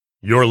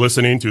You're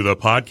listening to the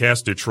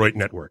Podcast Detroit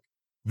Network.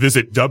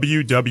 Visit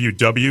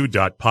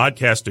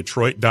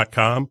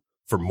www.podcastdetroit.com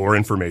for more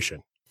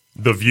information.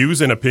 The views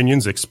and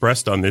opinions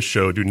expressed on this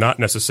show do not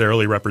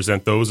necessarily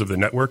represent those of the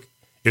network,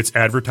 its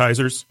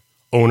advertisers,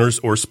 owners,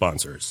 or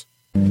sponsors.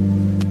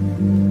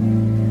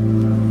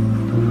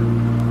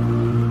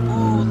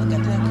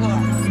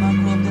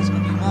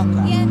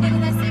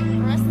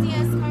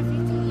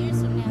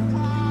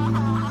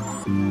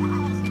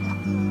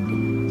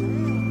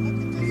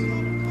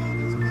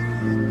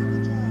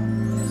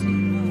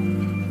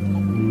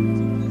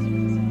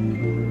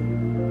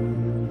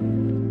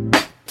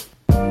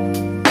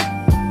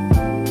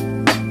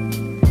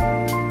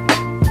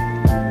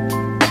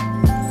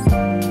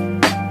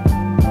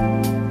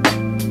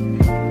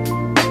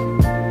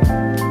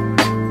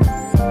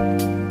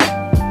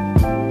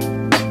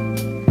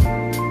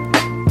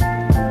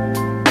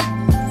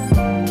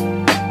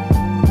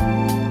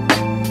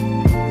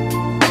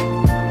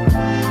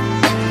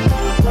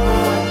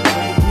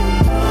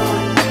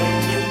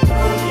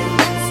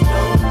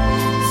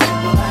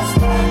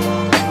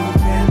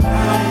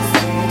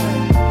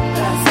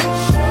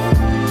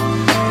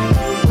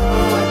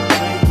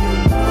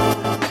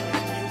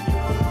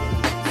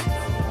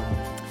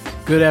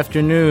 Good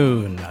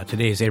afternoon.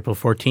 Today is April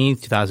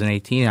 14th,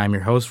 2018. I'm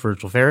your host,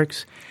 Virgil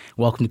Ferrix.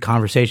 Welcome to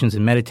Conversations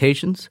and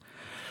Meditations.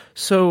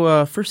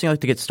 So first thing I'd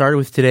like to get started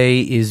with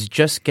today is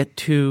just get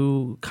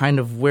to kind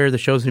of where the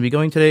show's going to be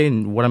going today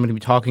and what I'm going to be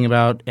talking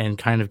about and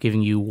kind of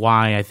giving you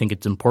why I think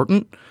it's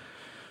important.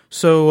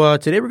 So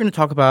today we're going to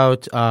talk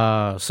about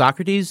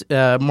Socrates,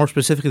 more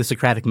specifically the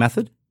Socratic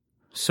method.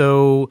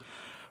 So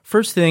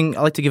first thing,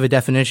 I'd like to give a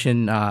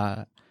definition.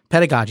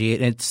 Pedagogy,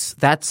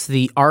 that's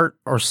the art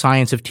or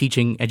science of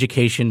teaching,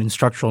 education,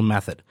 instructional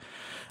method.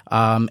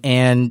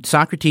 And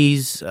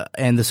Socrates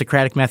and the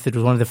Socratic method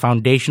was one of the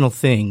foundational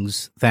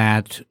things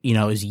that,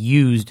 is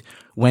used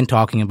when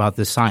talking about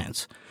this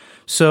science.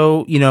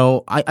 So,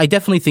 I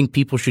definitely think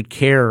people should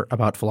care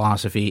about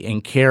philosophy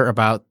and care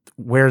about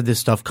where this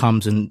stuff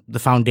comes and the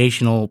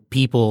foundational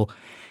people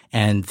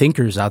and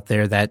thinkers out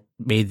there that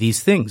made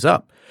these things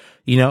up.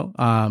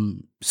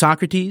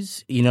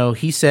 Socrates,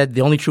 he said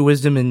the only true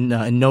wisdom in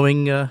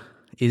knowing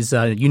is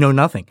you know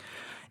nothing.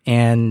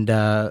 And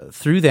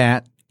through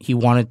that, he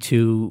wanted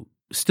to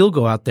still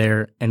go out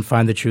there and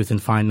find the truth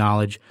and find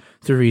knowledge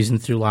through reason,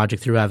 through logic,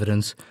 through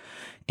evidence.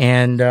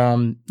 And,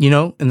 and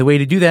the way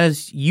to do that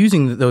is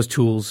using those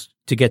tools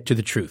to get to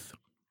the truth.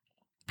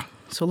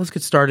 So let's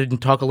get started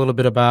and talk a little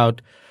bit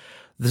about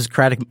the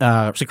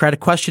Socratic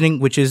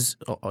questioning, which is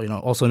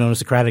also known as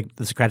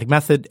the Socratic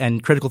method,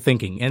 and critical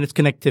thinking and its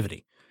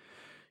connectivity.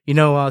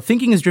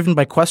 Thinking is driven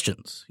by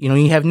questions.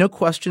 You have no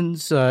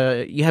questions,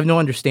 you have no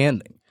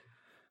understanding.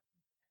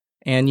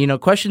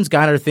 And questions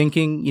guide our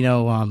thinking.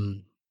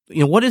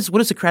 What is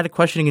Socratic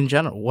questioning in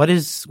general? What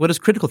is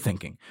critical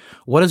thinking?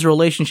 What is the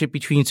relationship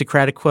between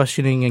Socratic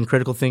questioning and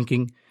critical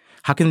thinking?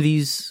 How can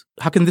this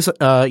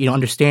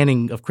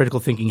understanding of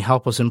critical thinking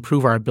help us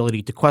improve our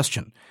ability to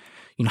question?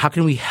 How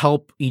can we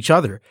help each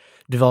other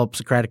develop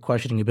Socratic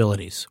questioning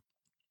abilities?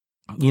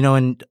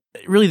 And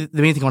really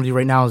the main thing I want to do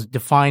right now is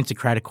define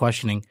Socratic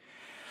questioning.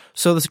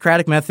 So the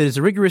Socratic method is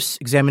a rigorous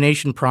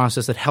examination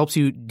process that helps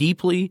you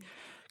deeply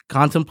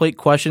contemplate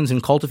questions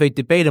and cultivate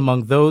debate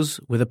among those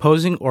with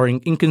opposing or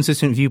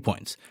inconsistent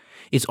viewpoints.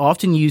 It's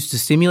often used to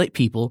stimulate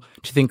people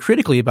to think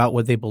critically about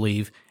what they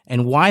believe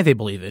and why they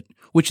believe it,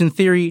 which in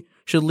theory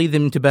should lead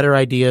them to better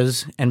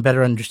ideas and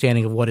better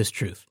understanding of what is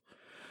truth.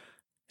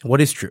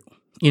 What is true?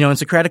 And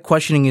Socratic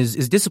questioning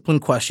is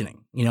disciplined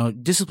questioning,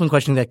 disciplined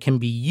questioning that can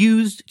be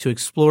used to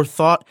explore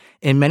thought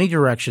in many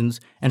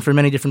directions and for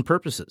many different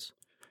purposes.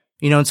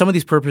 And some of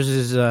these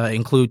purposes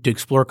include to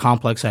explore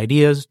complex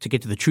ideas, to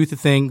get to the truth of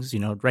things,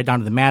 right down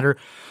to the matter,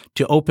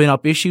 to open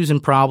up issues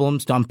and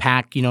problems, to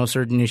unpack,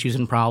 certain issues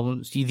and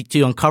problems,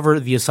 to uncover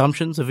the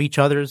assumptions of each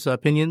other's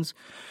opinions,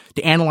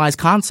 to analyze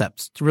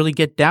concepts, to really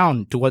get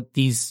down to what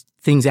these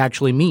things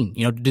actually mean,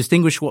 to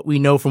distinguish what we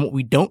know from what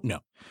we don't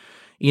know,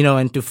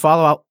 and to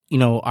follow out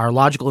our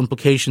logical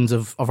implications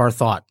of our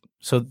thought.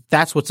 So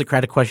that's what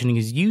Socratic questioning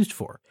is used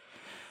for.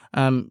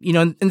 And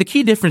the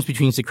key difference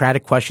between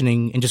Socratic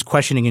questioning and just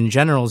questioning in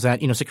general is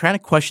that,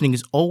 Socratic questioning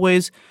is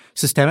always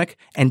systemic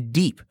and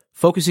deep,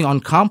 focusing on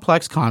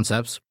complex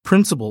concepts,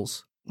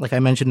 principles, like I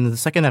mentioned in the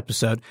second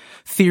episode,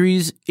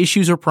 theories,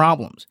 issues, or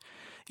problems.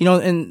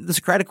 And the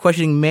Socratic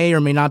questioning may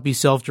or may not be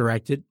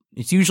self-directed.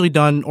 It's usually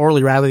done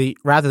orally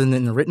rather than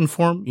in a written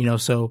form,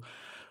 so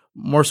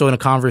more so in a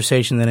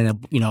conversation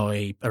than in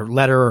a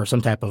letter or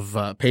some type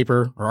of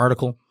paper or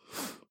article.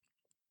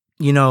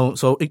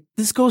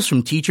 This goes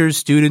from teachers,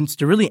 students,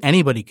 to really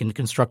anybody can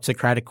construct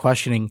Socratic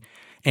questioning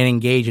and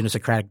engage in a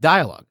Socratic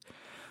dialogue.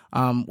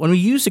 When we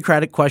use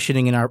Socratic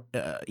questioning in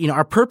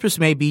our purpose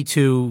may be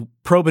to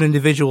probe an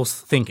individual's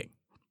thinking,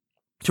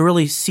 to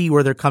really see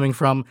where they're coming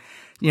from.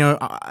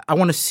 I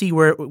want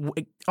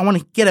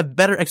to get a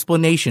better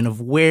explanation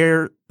of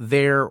where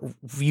their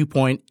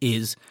viewpoint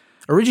is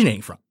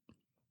originating from.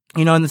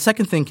 And the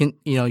second thing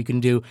you can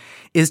do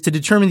is to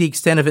determine the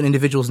extent of an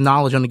individual's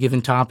knowledge on a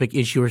given topic,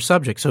 issue, or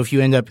subject. So if you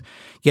end up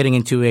getting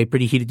into a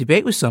pretty heated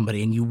debate with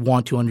somebody and you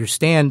want to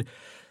understand,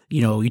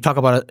 you talk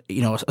about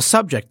a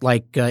subject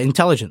like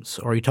intelligence,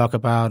 or you talk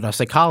about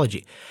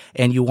psychology,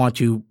 and you want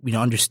to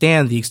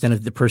understand the extent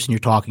of the person you're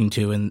talking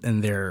to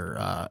and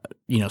their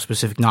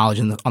specific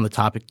knowledge on the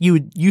topic, you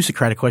would use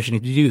Socratic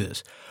questioning to do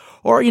this.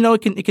 Or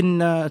it can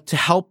to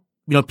help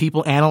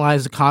people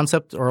analyze a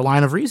concept or a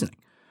line of reasoning.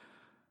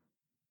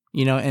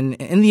 And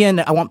in the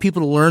end, I want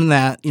people to learn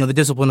that, the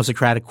discipline of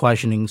Socratic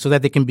questioning so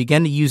that they can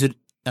begin to use it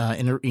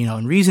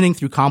in reasoning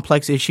through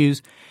complex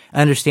issues,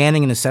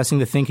 understanding and assessing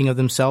the thinking of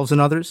themselves and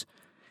others,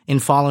 in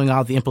following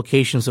out the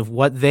implications of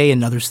what they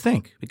and others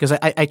think. Because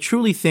I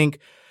truly think,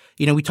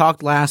 we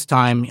talked last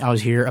time I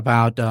was here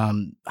about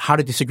how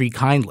to disagree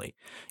kindly.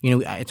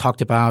 I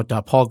talked about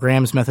Paul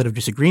Graham's method of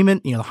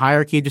disagreement, the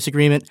hierarchy of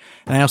disagreement,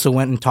 and I also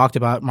went and talked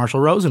about Marshall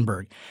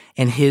Rosenberg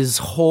and his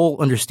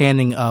whole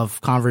understanding of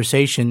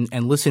conversation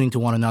and listening to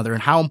one another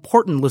and how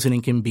important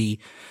listening can be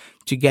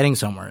to getting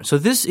somewhere. So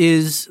this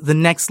is the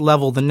next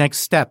level, the next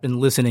step in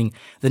listening,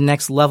 the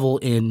next level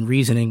in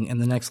reasoning,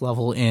 and the next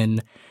level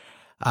in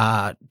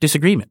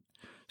disagreement.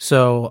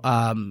 So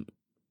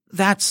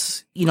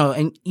that's,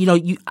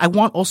 I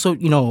want also,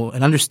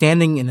 an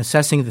understanding and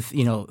assessing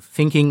the,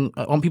 thinking.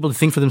 I want people to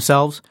think for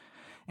themselves.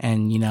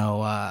 And,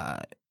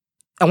 I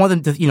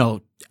want them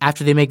to,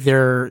 after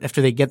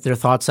they get their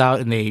thoughts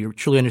out and they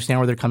truly understand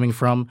where they're coming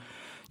from,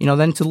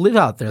 then to live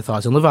out their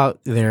thoughts and live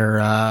out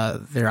their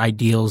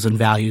ideals and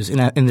values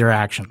in their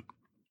action.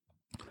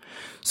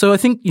 So I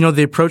think,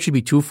 the approach should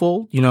be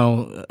twofold.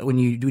 When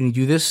you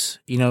do this,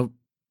 to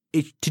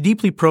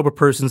deeply probe a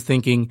person's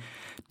thinking,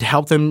 to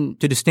help them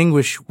to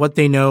distinguish what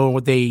they know,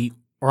 what they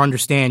or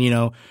understand,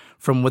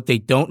 from what they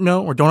don't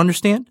know or don't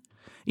understand.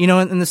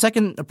 And the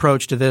second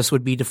approach to this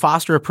would be to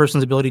foster a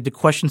person's ability to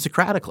question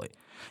Socratically.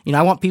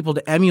 I want people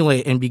to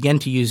emulate and begin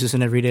to use this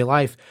in everyday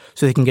life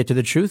so they can get to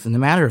the truth in the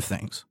matter of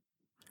things.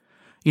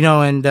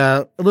 And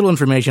a little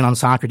information on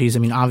Socrates.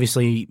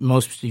 Obviously,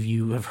 most of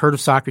you have heard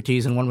of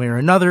Socrates in one way or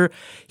another.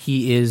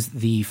 He is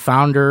the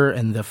founder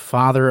and the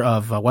father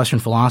of Western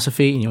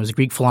philosophy. He was a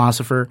Greek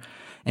philosopher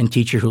and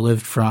teacher who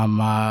lived from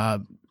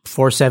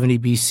 470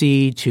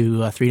 BC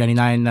to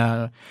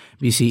 399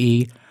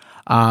 BCE,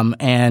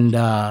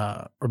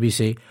 or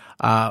BC.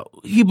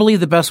 He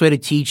believed the best way to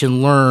teach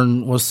and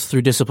learn was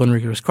through discipline,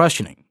 rigorous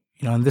questioning.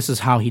 And this is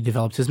how he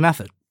developed his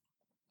method.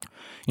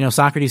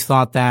 Socrates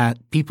thought that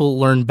people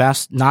learn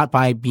best not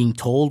by being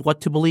told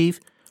what to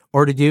believe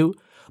or to do,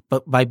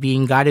 but by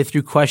being guided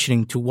through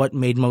questioning to what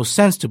made most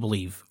sense to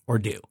believe or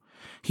do.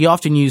 He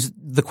often used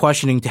the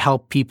questioning to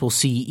help people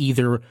see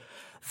either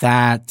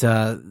that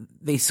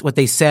what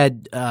they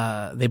said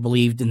they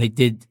believed and they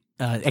did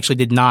actually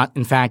did not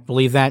in fact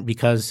believe that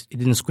because it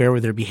didn't square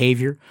with their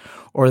behavior,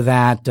 or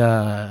that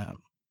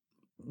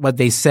what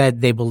they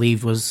said they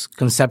believed was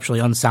conceptually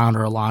unsound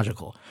or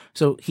illogical.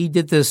 So he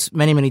did this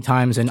many, many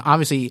times, and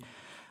obviously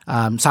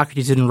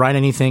Socrates didn't write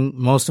anything.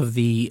 Most of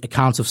the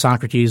accounts of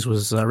Socrates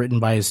was written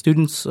by his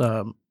students,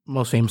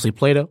 most famously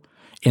Plato,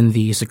 in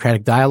the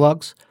Socratic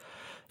Dialogues,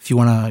 if you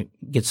want to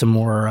get some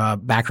more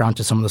background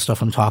to some of the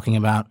stuff I'm talking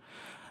about.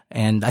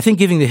 And I think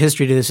giving the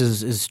history to this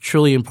is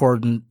truly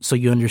important so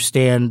you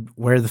understand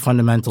where the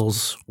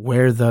fundamentals,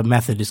 where the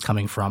method is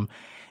coming from,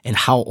 and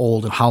how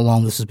old and how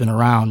long this has been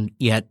around,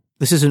 yet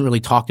this isn't really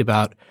talked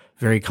about,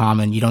 very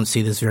common. You don't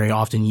see this very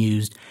often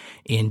used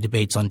in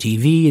debates on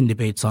TV and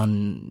debates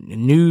on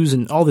news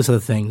and all these other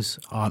things,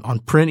 on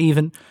print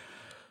even.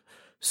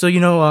 So,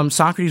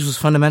 Socrates was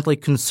fundamentally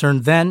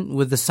concerned then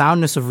with the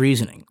soundness of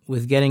reasoning,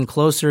 with getting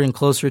closer and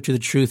closer to the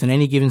truth in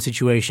any given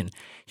situation.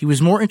 He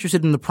was more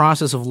interested in the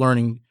process of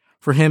learning,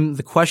 for him,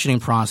 the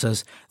questioning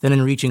process, than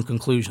in reaching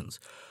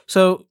conclusions.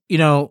 So,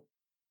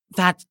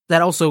 that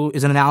also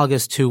is an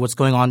analogous to what's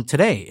going on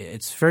today.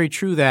 It's very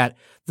true that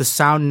the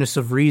soundness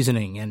of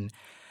reasoning and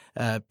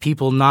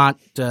people not,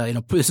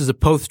 this is a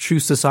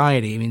post-truth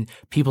society.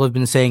 People have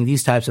been saying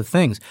these types of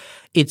things.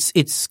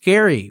 It's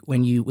scary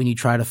when you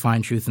try to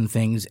find truth in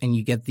things and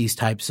you get these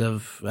types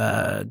of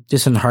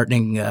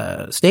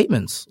disheartening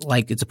statements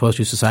like it's a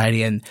post-truth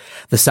society and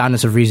the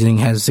soundness of reasoning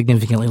has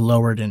significantly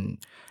lowered and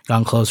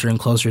gone closer and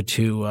closer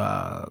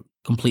to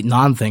complete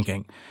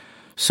non-thinking.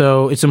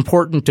 So it's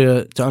important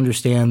to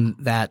understand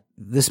that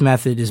this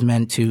method is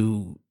meant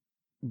to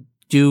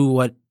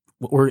do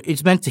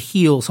it's meant to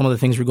heal some of the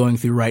things we're going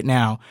through right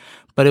now,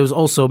 but it was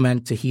also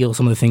meant to heal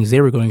some of the things they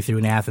were going through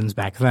in Athens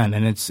back then.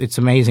 And it's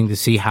amazing to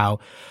see how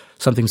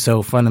something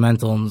so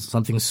fundamental and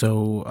something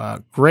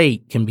so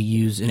great can be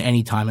used in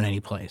any time and any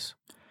place.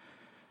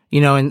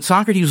 And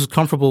Socrates was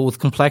comfortable with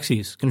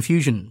complexities,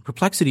 confusion,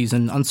 perplexities,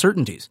 and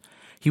uncertainties.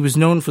 He was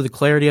known for the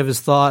clarity of his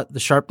thought, the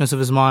sharpness of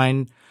his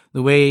mind,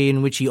 the way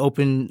in which he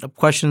opened up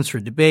questions for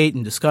debate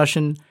and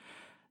discussion.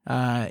 He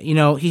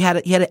had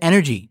an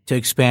energy to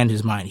expand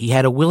his mind. He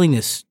had a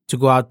willingness to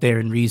go out there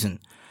and reason.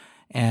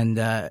 And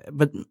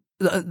but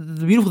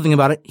the beautiful thing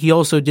about it, he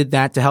also did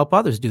that to help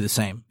others do the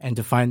same and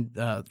to find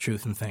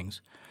truth in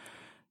things.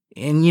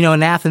 And,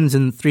 in Athens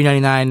in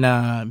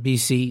 399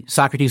 BC,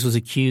 Socrates was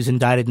accused,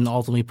 indicted, and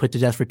ultimately put to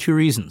death for two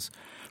reasons.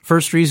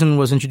 First reason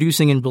was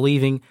introducing and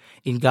believing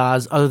in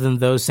gods other than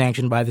those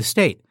sanctioned by the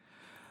state.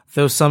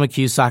 Though some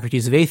accused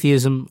Socrates of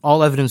atheism,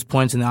 all evidence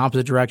points in the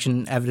opposite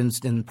direction,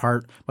 evidenced in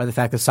part by the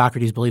fact that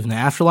Socrates believed in the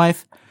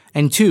afterlife.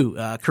 And two,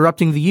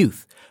 corrupting the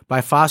youth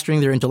by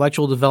fostering their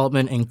intellectual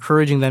development and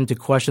encouraging them to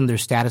question their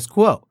status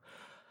quo.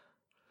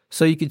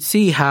 So you could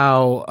see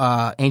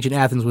how ancient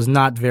Athens was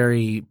not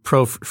very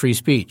pro-free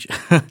speech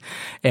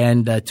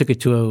and took it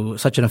to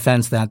such an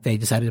offense that they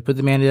decided to put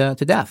the man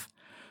to death.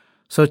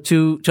 So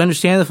to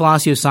understand the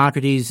philosophy of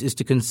Socrates is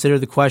to consider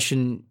the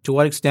question, to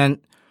what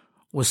extent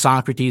was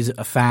Socrates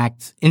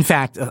in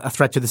fact a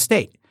threat to the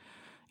state?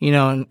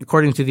 And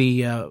according to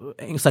the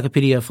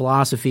Encyclopedia of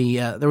Philosophy,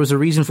 there was a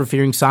reason for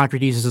fearing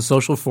Socrates as a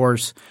social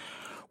force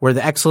where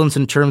the excellence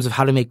in terms of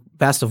how to make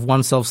best of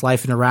oneself's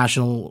life in a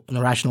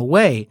rational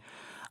way,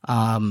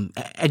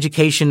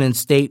 education and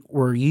state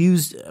were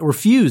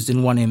fused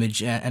in one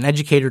image. An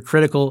educator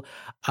critical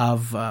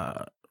of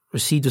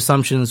received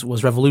assumptions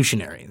was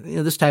revolutionary.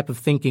 This type of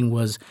thinking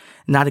was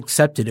not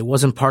accepted. It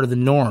wasn't part of the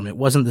norm. It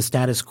wasn't the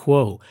status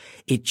quo.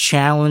 It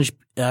challenged,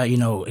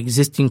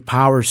 existing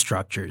power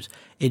structures.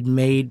 It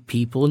made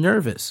people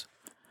nervous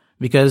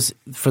because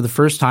for the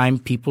first time,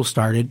 people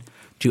started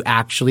to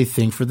actually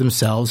think for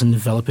themselves and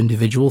develop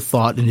individual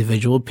thought,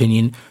 individual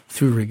opinion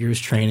through rigorous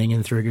training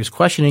and through rigorous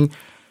questioning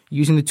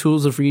using the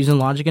tools of reason,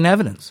 logic, and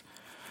evidence.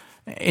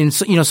 And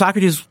so,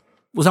 Socrates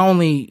was not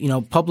only,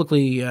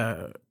 publicly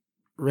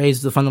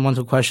raised the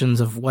fundamental questions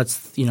of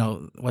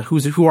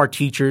who are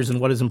teachers and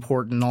what is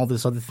important and all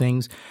these other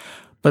things,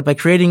 but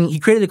he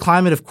created a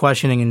climate of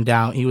questioning and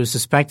doubt. He was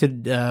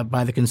suspected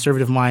by the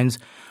conservative minds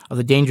of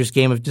the dangerous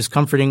game of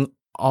discomforting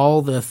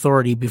all the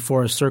authority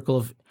before a circle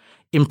of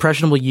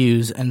impressionable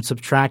use and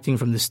subtracting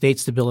from the state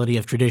stability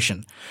of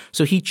tradition.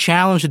 So he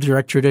challenged the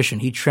direct tradition.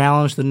 He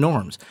challenged the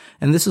norms.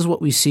 And this is what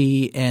we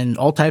see in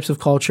all types of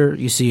culture.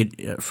 You see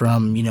it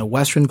from,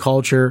 Western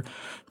culture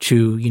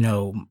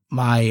to,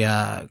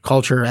 my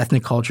culture,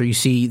 ethnic culture. You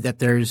see that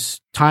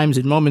there's times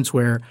and moments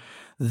where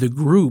the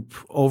group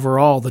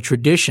overall, the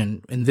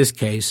tradition in this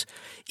case,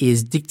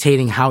 is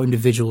dictating how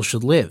individuals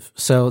should live.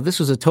 So this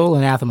was a total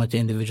anathema to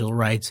individual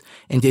rights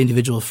and to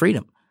individual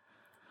freedom.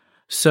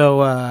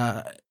 So,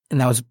 and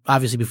that was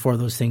obviously before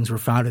those things were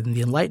founded in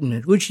the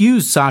Enlightenment, which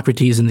used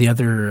Socrates and the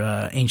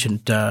other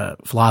ancient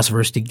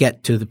philosophers to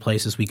get to the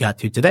places we got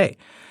to today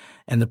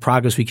and the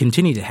progress we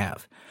continue to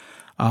have.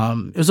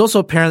 It was also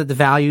apparent that the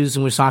values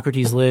in which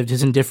Socrates lived,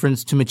 his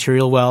indifference to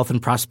material wealth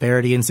and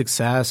prosperity and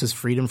success, his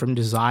freedom from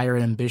desire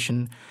and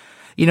ambition,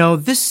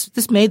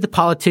 this made the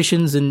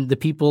politicians and the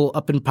people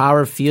up in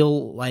power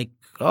feel like,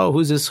 oh,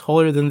 who's this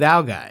holier than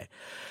thou guy?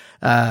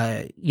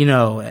 And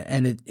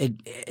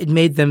it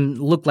made them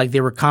look like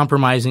they were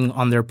compromising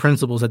on their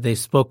principles that they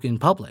spoke in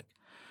public.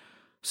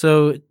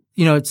 So,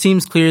 it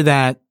seems clear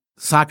that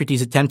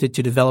Socrates attempted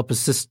to develop a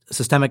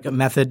systemic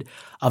method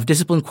of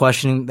disciplined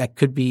questioning that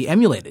could be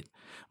emulated.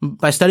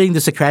 By studying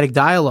the Socratic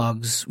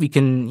dialogues, we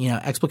can,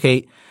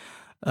 explicate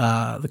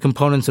the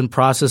components and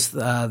process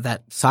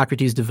that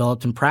Socrates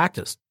developed and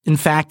practiced. In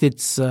fact,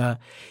 it's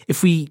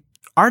if we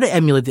are to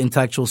emulate the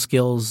intellectual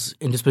skills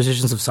and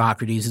dispositions of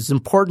Socrates, it's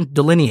important to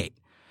delineate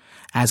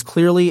as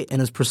clearly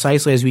and as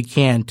precisely as we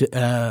can to,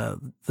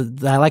 the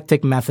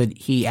dialectic method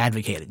he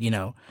advocated,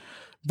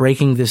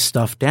 breaking this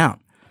stuff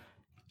down.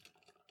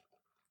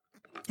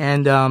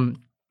 And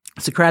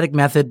Socratic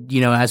method,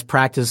 as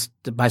practiced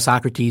by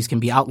Socrates, can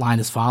be outlined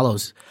as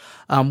follows.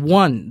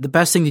 One, the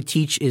best thing to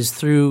teach is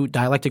through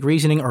dialectic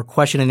reasoning or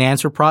question and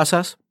answer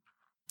process.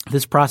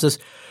 This process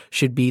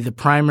should be the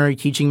primary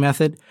teaching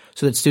method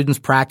so that students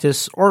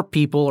practice, or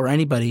people or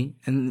anybody.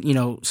 And,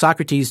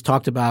 Socrates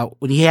talked about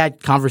when he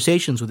had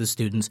conversations with his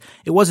students,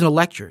 it wasn't a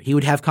lecture. He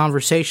would have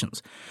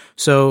conversations.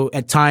 So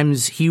at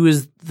times he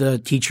was the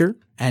teacher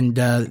and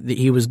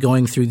he was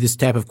going through this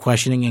type of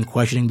questioning and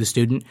questioning the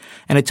student.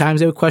 And at times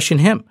they would question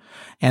him.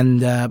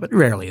 And but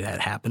rarely that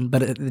happened.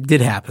 But it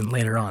did happen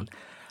later on,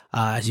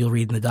 as you'll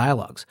read in the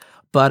dialogues.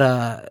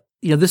 But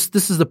this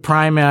is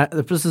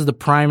the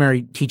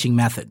primary teaching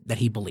method that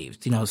he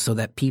believed, so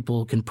that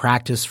people can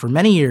practice for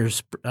many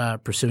years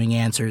pursuing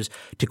answers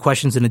to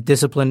questions in a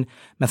disciplined,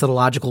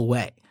 methodological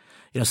way.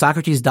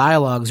 Socrates'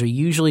 dialogues are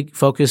usually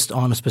focused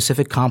on a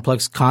specific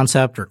complex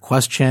concept or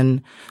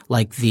question,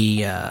 like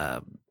the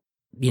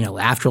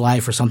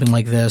afterlife or something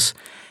like this,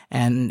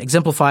 and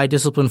exemplify a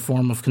disciplined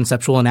form of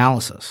conceptual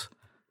analysis.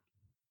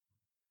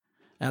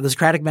 The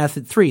Socratic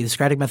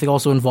method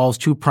also involves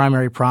two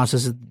primary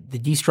processes, the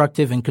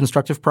destructive and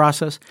constructive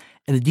process.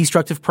 In the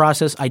destructive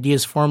process,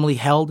 ideas formerly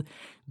held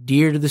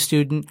dear to the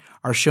student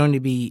are shown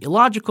to be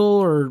illogical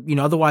or,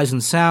 otherwise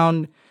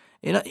unsound.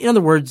 In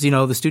other words,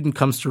 the student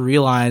comes to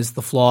realize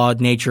the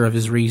flawed nature of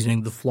his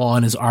reasoning, the flaw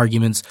in his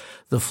arguments,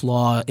 the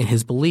flaw in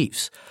his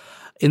beliefs.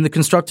 In the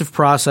constructive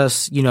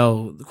process,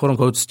 the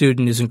quote-unquote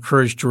student is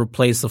encouraged to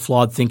replace the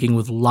flawed thinking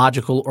with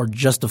logical or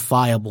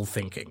justifiable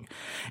thinking.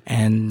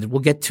 And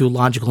we'll get to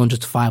logical and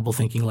justifiable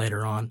thinking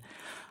later on.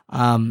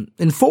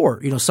 And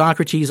 4,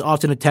 Socrates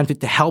often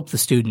attempted to help the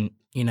student,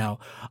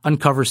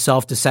 uncover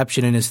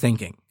self-deception in his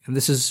thinking. And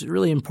this is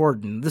really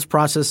important. This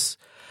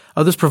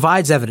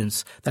provides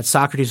evidence that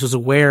Socrates was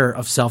aware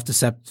of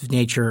self-deceptive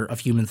nature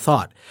of human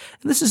thought.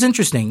 And this is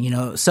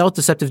interesting.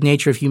 Self-deceptive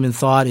nature of human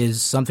thought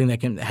is something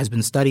that has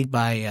been studied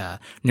by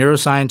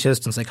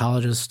neuroscientists and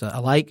psychologists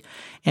alike.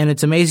 And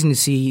it's amazing to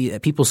see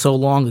that people so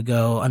long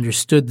ago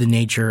understood the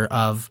nature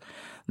of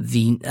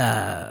the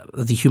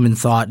human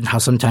thought and how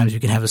sometimes we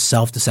can have a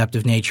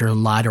self-deceptive nature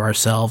and lie to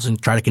ourselves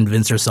and try to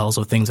convince ourselves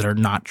of things that are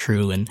not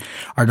true and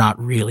are not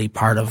really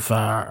part of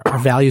our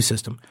value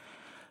system.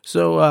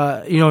 So,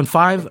 in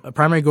 5, a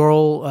primary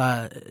goal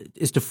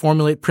is to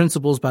formulate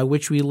principles by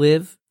which to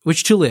live,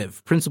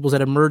 principles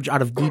that emerge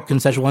out of deep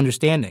conceptual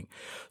understanding.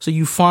 So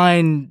you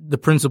find the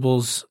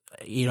principles,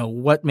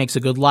 what makes a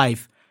good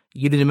life,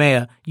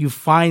 eudaimonia, you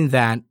find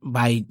that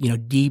by,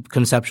 deep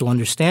conceptual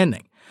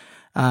understanding.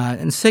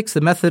 And 6,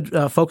 the method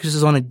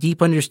focuses on a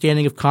deep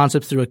understanding of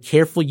concepts through a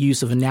careful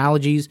use of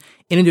analogies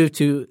intuitive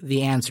to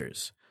the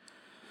answers.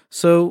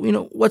 So,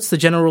 what's the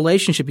general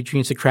relationship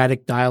between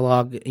Socratic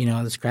dialogue,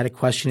 the Socratic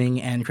questioning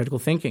and critical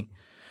thinking?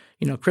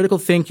 Critical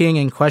thinking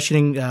and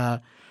questioning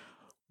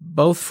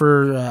both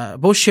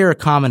share a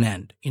common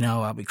end.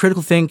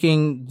 Critical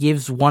thinking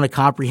gives one a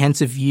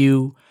comprehensive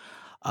view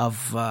of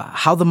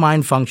how the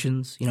mind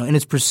functions, in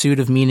its pursuit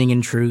of meaning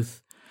and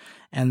truth.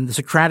 And the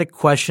Socratic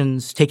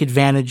questions take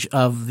advantage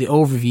of the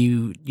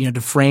overview,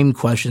 to frame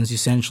questions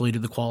essentially to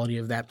the quality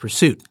of that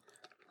pursuit.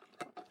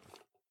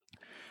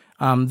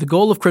 The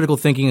goal of critical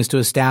thinking is to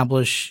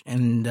establish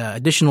an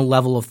additional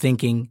level of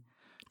thinking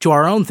to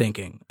our own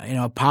thinking,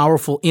 a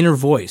powerful inner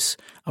voice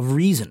of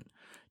reason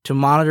to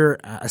monitor,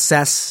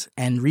 assess,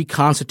 and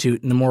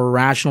reconstitute in a more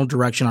rational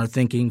direction our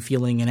thinking,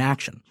 feeling, and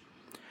action.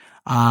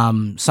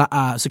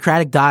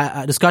 Socratic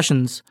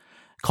discussions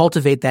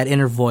cultivate that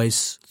inner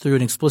voice through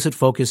an explicit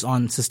focus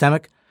on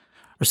systematic,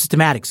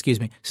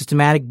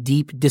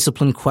 deep,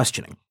 disciplined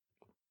questioning.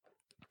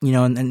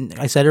 And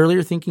I said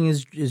earlier, thinking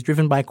is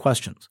driven by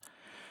questions.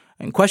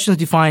 And questions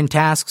define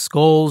tasks,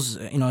 goals,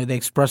 they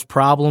express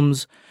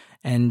problems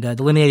and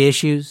delineate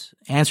issues.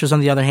 Answers, on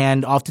the other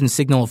hand, often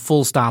signal a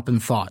full stop in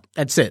thought.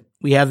 That's it.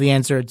 We have the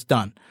answer. It's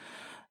done.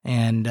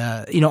 And,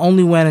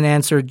 only when an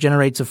answer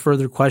generates a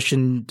further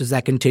question does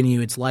that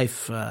continue its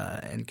life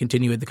and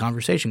continue the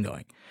conversation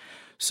going.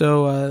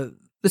 So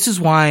this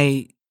is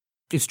why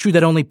it's true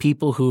that only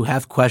people who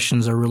have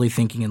questions are really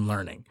thinking and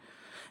learning.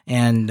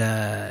 And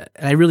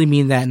I really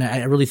mean that, and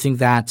I really think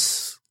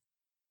that's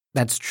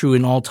true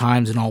in all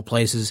times, in all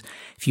places.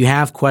 If you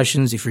have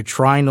questions, if you're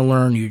trying to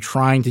learn, you're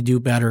trying to do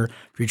better,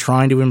 if you're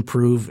trying to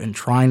improve and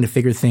trying to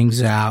figure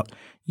things out,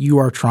 you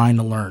are trying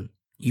to learn.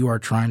 You are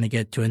trying to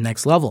get to a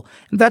next level.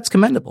 And that's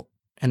commendable.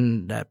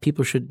 And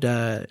people should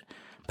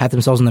pat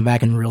themselves on the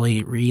back and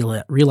really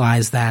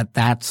realize that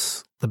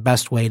that's the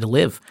best way to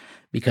live,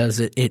 because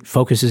it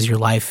focuses your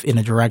life in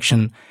a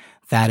direction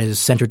that is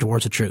centered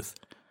towards the truth.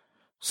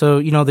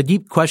 So, the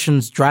deep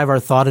questions drive our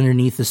thought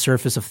underneath the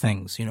surface of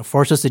things,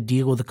 force us to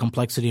deal with the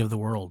complexity of the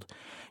world.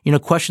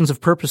 Questions of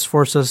purpose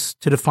force us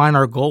to define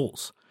our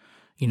goals,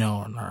 and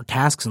our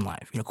tasks in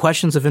life.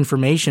 Questions of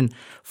information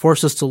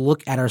force us to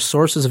look at our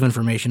sources of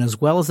information as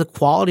well as the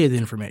quality of the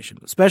information,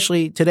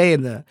 especially today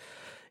in the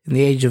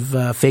age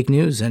of fake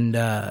news and,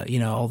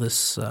 all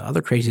this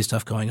other crazy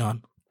stuff going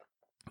on.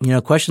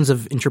 Questions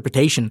of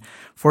interpretation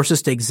force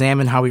us to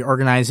examine how we're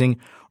organizing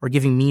or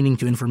giving meaning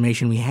to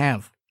information we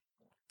have.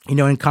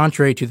 In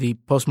contrary to the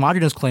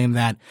postmodernist claim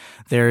that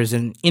there's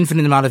an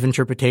infinite amount of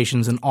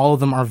interpretations and all of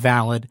them are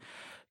valid,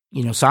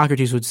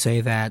 Socrates would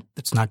say that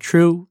that's not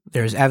true.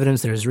 There's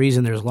evidence, there's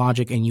reason, there's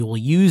logic, and you will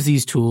use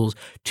these tools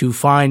to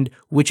find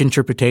which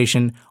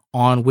interpretation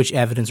on which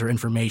evidence or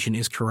information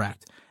is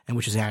correct and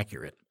which is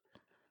accurate.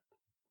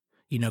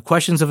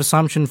 Questions of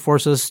assumption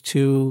force us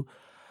to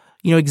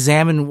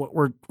examine what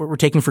we're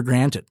taking for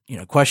granted.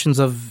 Questions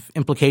of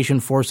implication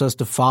force us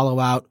to follow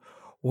out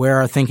where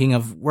our thinking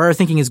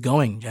is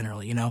going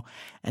generally,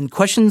 and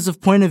questions of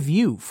point of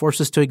view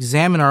force us to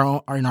examine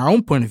our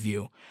own point of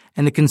view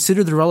and to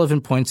consider the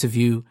relevant points of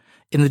view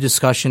in the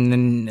discussion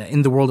and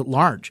in the world at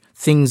large.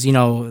 Things,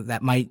 that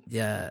might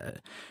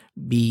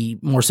be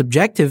more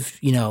subjective,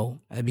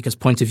 because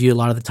points of view a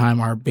lot of the time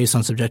are based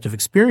on subjective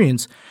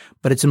experience,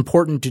 but it's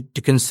important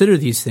to consider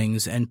these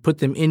things and put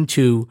them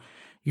into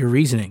your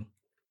reasoning.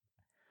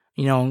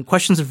 And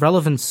questions of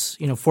relevance,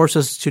 force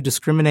us to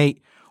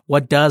discriminate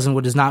what does and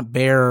what does not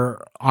bear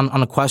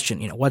on a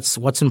question.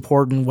 What's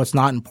important, what's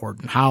not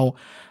important, how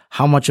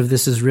much of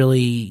this is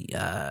really,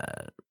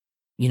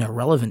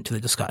 relevant to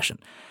the discussion.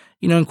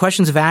 And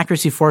questions of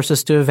accuracy force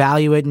us to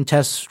evaluate and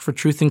test for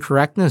truth and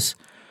correctness.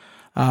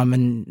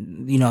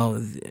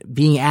 And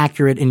being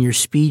accurate in your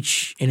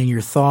speech and in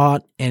your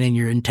thought and in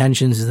your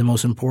intentions is the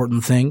most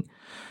important thing.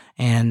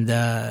 And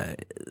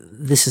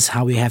this is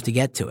how we have to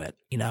get to it,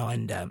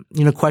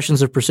 and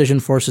questions of precision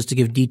force us to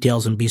give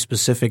details and be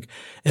specific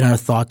in our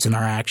thoughts and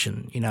our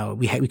action.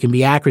 We can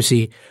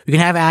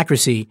have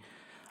accuracy,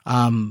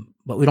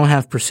 but we don't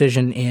have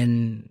precision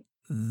in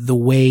the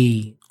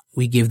way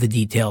we give the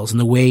details and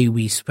the way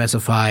we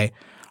specify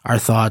our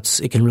thoughts,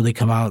 it can really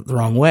come out the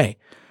wrong way.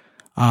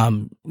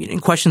 In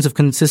questions of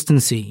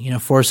consistency,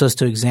 force us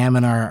to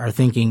examine our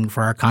thinking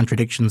for our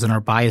contradictions and our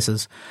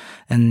biases,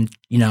 and,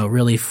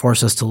 really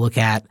force us to look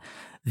at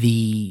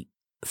the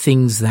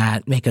things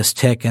that make us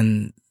tick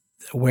and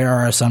where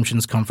our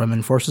assumptions come from,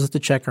 and force us to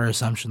check our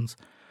assumptions.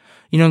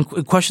 In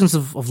questions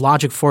of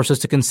logic, force us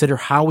to consider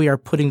how we are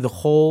putting the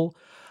whole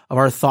of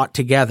our thought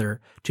together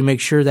to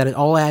make sure that it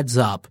all adds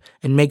up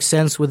and makes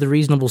sense with a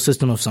reasonable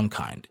system of some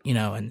kind,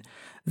 and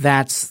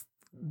that's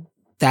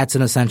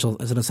an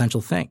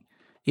essential thing.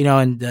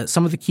 And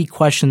some of the key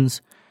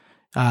questions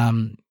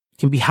can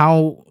be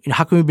how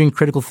can we bring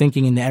critical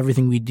thinking into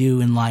everything we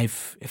do in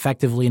life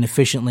effectively and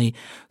efficiently,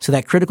 so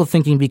that critical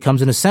thinking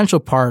becomes an essential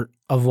part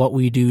of what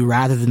we do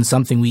rather than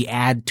something we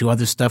add to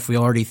other stuff we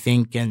already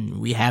think and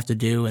we have to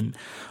do and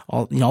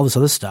all this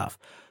other stuff.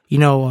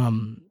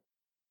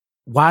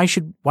 Why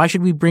should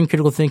we bring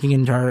critical thinking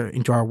into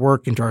our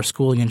work, into our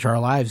schooling, into our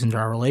lives, into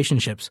our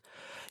relationships?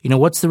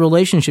 What's the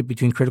relationship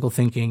between critical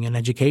thinking and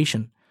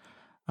education?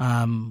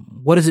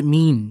 What does it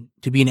mean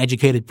to be an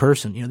educated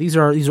person? These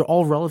are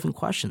all relevant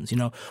questions.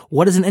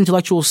 What is an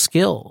intellectual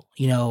skill?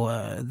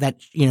 What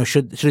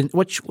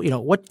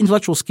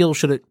intellectual skill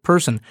should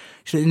an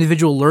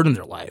individual learn in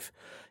their life?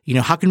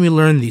 How can we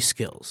learn these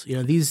skills?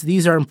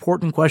 These are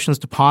important questions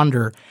to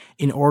ponder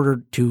in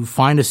order to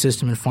find a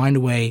system and find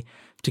a way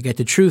to get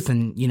to truth.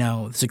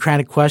 And,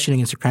 Socratic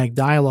questioning and Socratic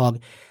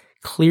dialogue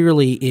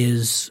clearly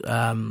is,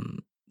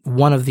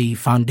 one of the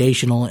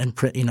foundational and,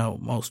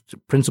 most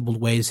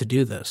principled ways to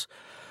do this.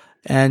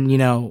 And,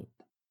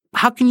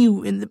 how can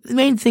you, and the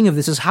main thing of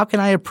this is, how can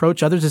I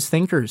approach others as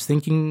thinkers,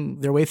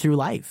 thinking their way through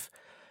life,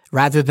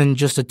 rather than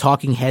just a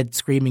talking head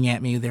screaming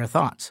at me their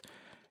thoughts?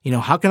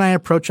 How can I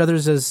approach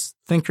others as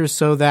thinkers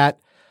so that,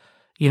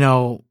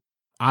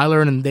 I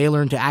learn and they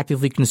learn to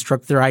actively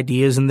construct their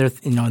ideas and their,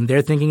 and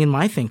their thinking and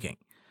my thinking?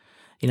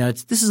 A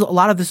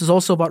lot of this is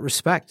also about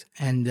respect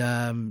and,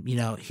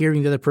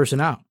 hearing the other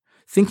person out.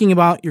 Thinking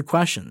about your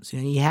questions.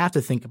 You have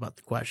to think about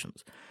the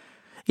questions.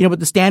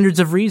 But the standards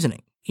of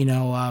reasoning.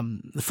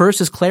 The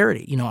first is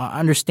clarity.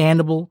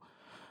 Understandable.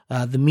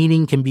 The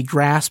meaning can be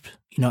grasped.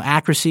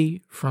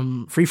 Accuracy,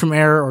 free from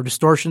error or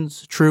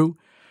distortions. True.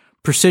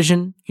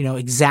 Precision.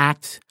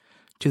 Exact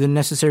to the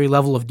necessary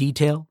level of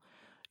detail.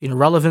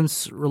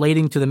 Relevance,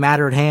 relating to the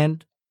matter at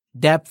hand.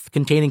 Depth,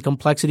 containing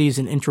complexities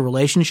and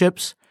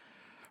interrelationships.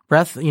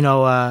 Breadth,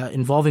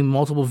 involving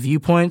multiple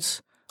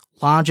viewpoints.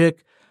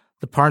 Logic,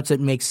 the parts that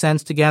make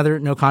sense together,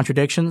 no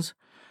contradictions.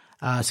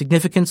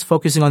 Significance,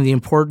 focusing on the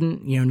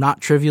important,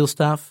 not trivial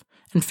stuff.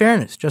 And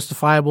fairness,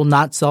 justifiable,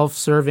 not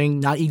self-serving,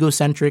 not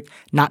egocentric,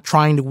 not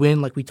trying to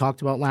win like we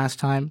talked about last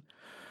time.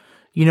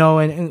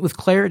 And with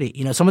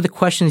clarity, some of the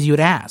questions you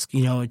would ask,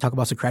 we talk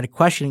about Socratic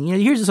questioning.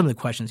 Here's some of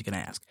the questions you can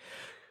ask.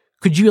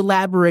 Could you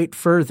elaborate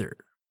further?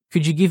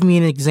 Could you give me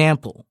an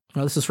example?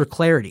 This is for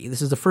clarity.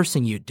 This is the first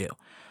thing you'd do.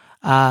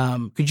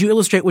 Could you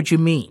illustrate what you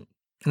mean?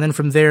 And then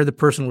from there, the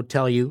person would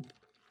tell you.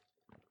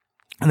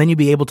 And then you'll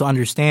be able to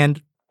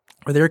understand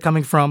where they're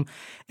coming from.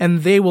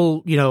 And they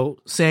will,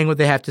 saying what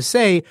they have to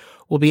say,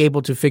 will be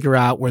able to figure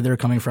out where they're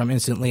coming from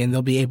instantly. And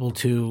they'll be able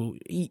to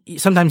 –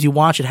 sometimes you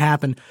watch it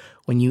happen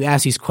when you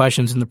ask these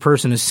questions and the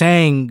person is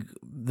saying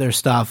their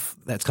stuff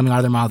that's coming out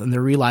of their mouth and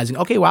they're realizing,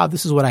 okay, wow,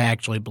 this is what I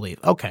actually believe.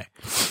 Okay.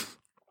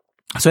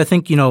 So I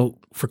think,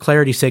 for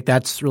clarity's sake,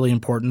 that's really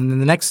important. And then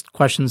the next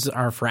questions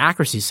are for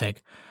accuracy's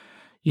sake.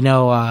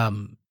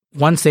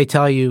 Once they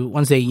tell you,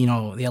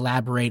 they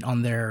elaborate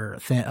on their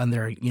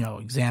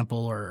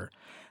example, or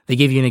they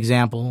give you an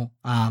example,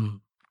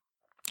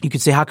 you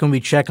could say, how can we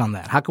check on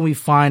that? How can we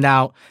find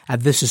out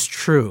that this is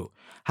true?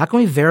 How can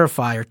we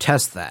verify or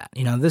test that?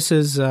 This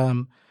is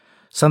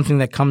something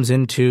that comes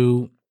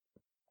into,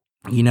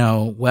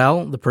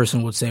 the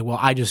person would say, well,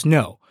 I just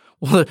know.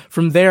 Well,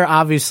 from there,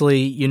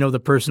 obviously, the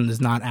person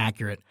is not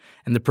accurate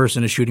and the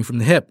person is shooting from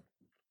the hip.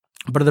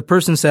 But if the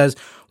person says,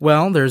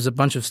 well, there's a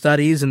bunch of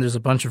studies and there's a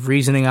bunch of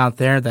reasoning out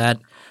there that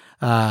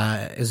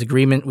is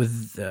agreement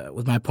with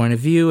my point of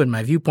view and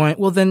my viewpoint,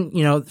 well, then,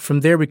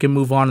 from there we can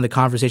move on and the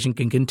conversation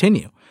can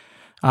continue.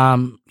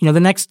 The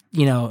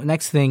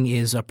next thing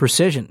is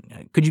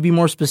precision. Could you be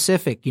more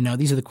specific?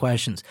 These are the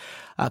questions.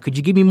 Could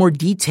you give me more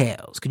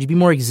details? Could you be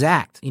more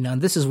exact? And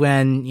this is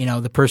when,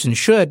 the person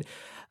should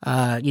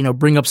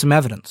bring up some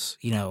evidence,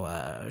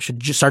 should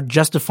just start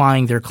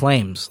justifying their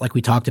claims like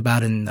we talked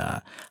about in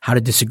How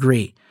to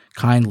Disagree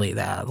Kindly,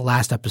 the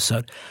last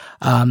episode.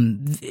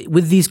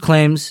 With these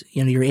claims,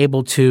 you're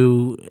able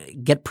to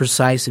get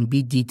precise and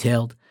be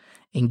detailed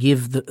and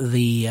give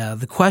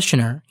the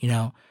questioner,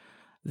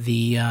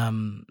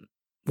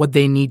 what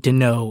they need to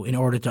know in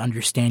order to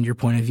understand your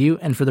point of view.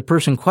 And for the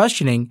person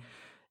questioning,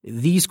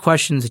 these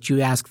questions that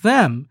you ask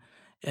them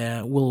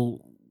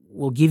will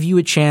give you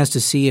a chance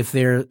to see if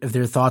their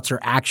thoughts are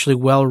actually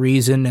well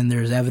reasoned and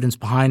there's evidence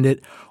behind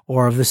it,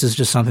 or if this is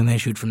just something they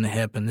shoot from the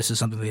hip and this is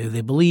something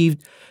they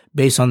believed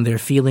based on their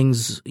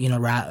feelings,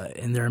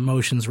 and their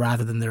emotions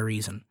rather than their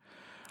reason.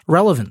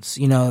 Relevance,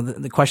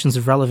 the questions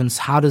of relevance,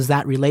 how does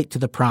that relate to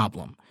the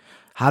problem?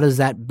 How does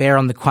that bear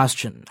on the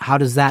question? How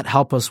does that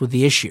help us with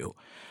the issue?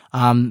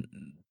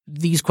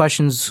 These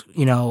questions,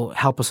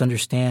 help us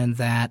understand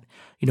that,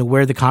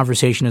 where the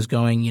conversation is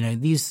going.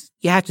 You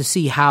have to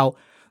see how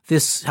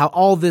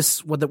all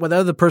this, what the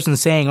other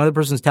person's saying, other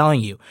person's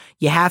telling you,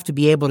 you have to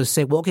be able to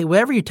say, well, okay,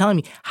 whatever you're telling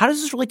me, how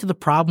does this relate to the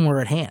problem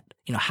we're at hand?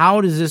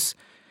 How does this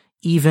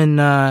even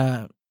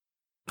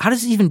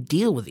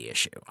deal with the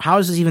issue? How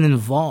does this even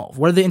involve?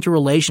 What are the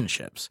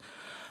interrelationships?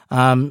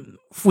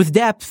 With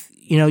depth,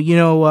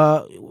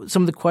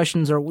 some of the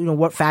questions are,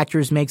 what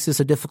factors makes this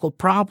a difficult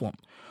problem?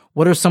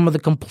 What are some of the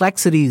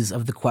complexities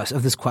of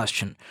this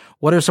question?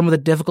 What are some of the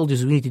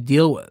difficulties we need to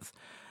deal with?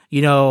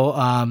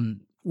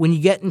 When you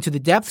get into the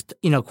depth,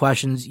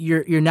 questions,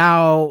 you're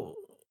now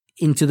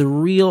into the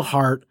real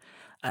heart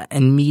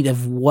and meat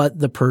of what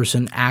the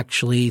person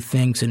actually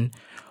thinks and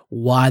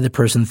why the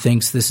person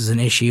thinks this is an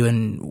issue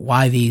and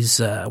why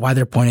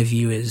their point of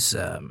view is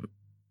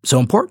so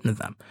important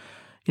to them.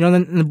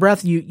 In the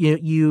breath,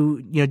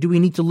 do we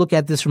need to look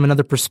at this from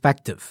another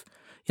perspective?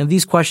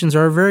 These questions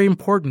are very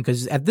important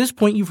because at this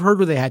point you've heard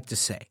what they had to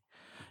say.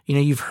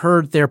 You've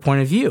heard their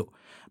point of view.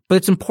 But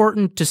it's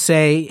important to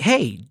say,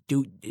 hey,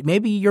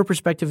 maybe your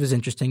perspective is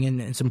interesting and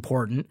it's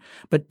important,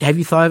 but have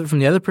you thought of it from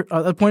the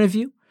other point of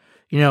view?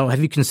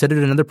 Have you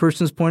considered another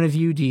person's point of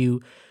view? Do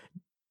you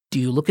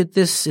look at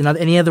this in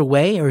any other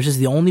way, or is this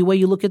the only way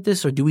you look at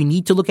this, or do we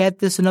need to look at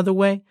this another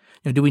way?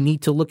 Do we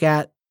need to look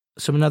at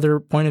another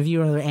point of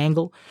view, another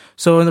angle?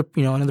 So,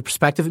 another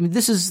perspective.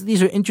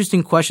 These are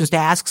interesting questions to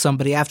ask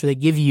somebody after they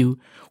give you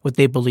what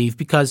they believe,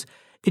 because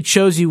it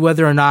shows you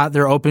whether or not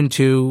they're open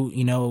to,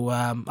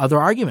 other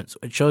arguments.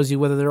 It shows you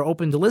whether they're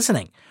open to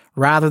listening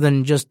rather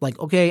than just like,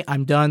 okay,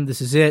 I'm done.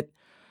 This is it.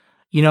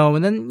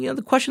 And then,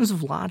 the questions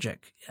of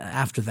logic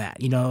after that,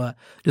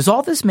 does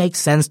all this make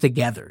sense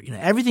together?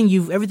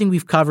 Everything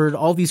we've covered,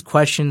 all these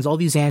questions, all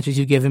these answers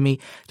you've given me,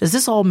 does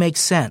this all make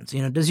sense?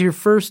 Does your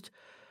first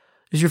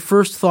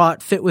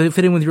thought fit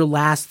in with your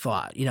last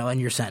thought, in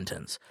your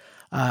sentence,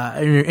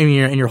 in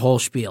your whole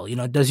spiel?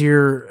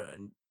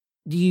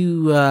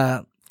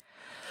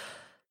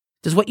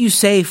 Does what you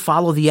say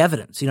follow the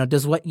evidence?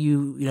 Does what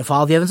you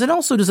follow the evidence? And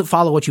also, does it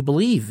follow what you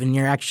believe in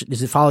your action?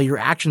 Does it follow your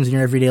actions in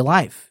your everyday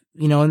life?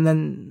 And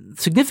then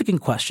the significance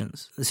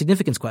questions.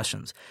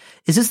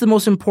 Is this the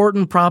most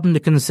important problem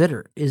to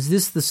consider? Is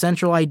this the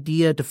central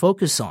idea to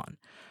focus on?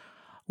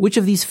 Which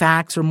of these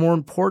facts are more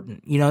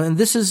important? And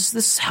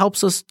this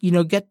helps us,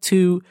 get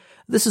to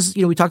this is,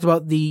 we talked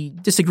about the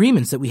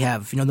disagreements that we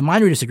have, the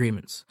minor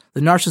disagreements,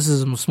 the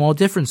narcissism of small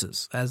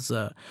differences, as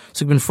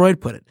Sigmund Freud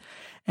put it.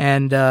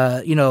 And,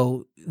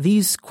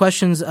 these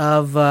questions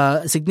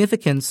of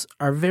significance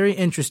are very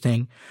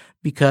interesting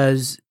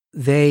because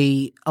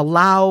they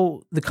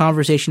allow the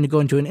conversation to go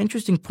into an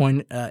interesting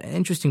point, an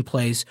interesting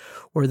place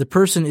where the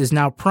person is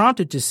now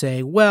prompted to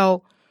say,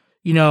 well,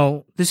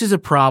 this is a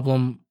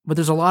problem, but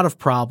there's a lot of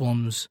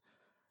problems.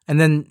 And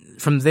then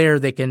from there,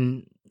 they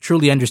can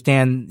truly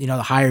understand,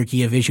 the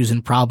hierarchy of issues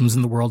and problems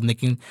in the world, and they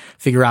can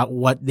figure out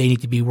what they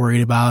need to be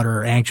worried about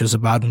or anxious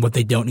about and what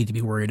they don't need to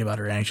be worried about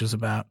or anxious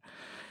about.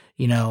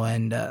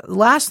 And the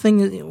last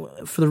thing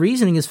for the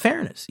reasoning is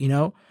fairness.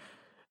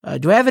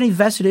 Do I have any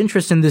vested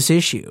interest in this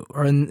issue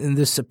or in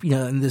this,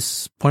 in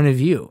this point of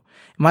view?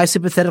 Am I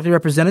sympathetically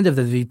representative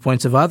of the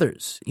viewpoints of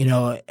others?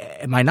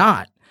 Am I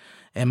not?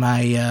 Am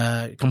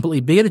I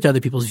completely bigoted to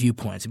other people's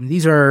viewpoints?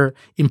 These are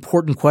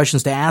important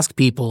questions to ask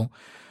people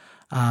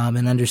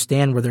and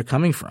understand where they're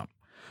coming from.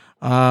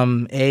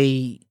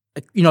 A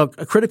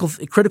critical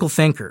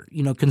thinker,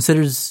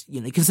 considers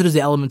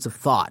the elements of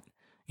thought.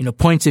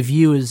 Points of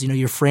view is,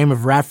 your frame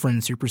of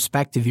reference, your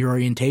perspective, your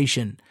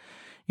orientation.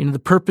 The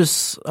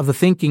purpose of the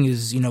thinking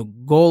is,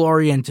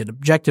 goal-oriented,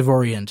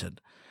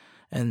 objective-oriented.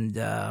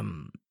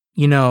 And,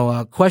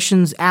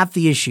 questions at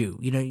the issue.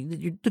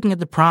 You're looking at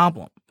the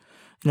problem.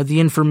 The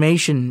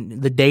information,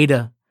 the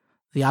data,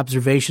 the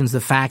observations,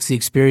 the facts, the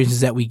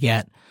experiences that we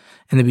get.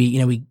 And then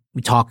we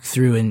talk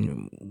through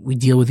and we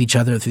deal with each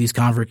other through these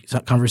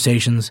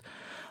conversations.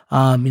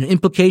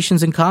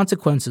 Implications and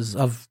consequences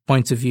of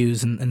points of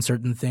views and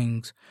certain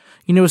things.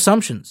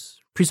 Assumptions,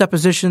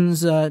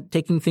 presuppositions,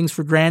 taking things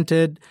for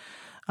granted.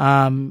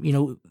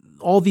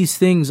 All these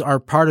things are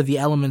part of the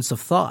elements of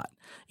thought.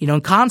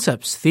 And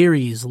concepts,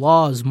 theories,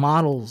 laws,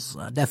 models,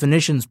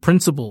 definitions,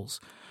 principles.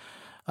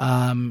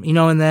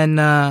 And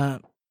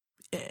then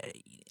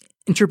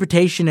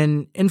interpretation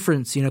and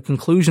inference.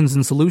 Conclusions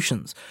and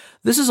solutions.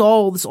 This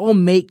all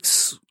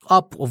makes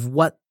up of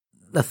what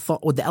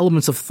the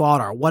elements of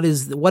thought are. What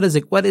is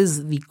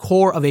the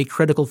core of a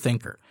critical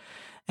thinker?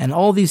 And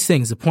all these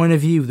things, the point of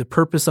view, the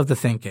purpose of the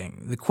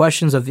thinking, the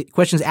questions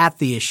at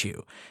the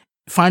issue,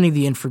 finding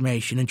the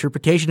information,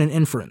 interpretation and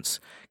inference,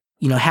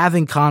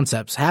 having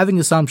concepts, having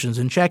assumptions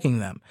and checking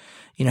them,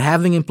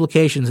 having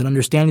implications and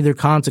understanding their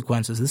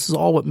consequences. This is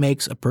all what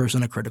makes a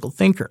person a critical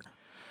thinker.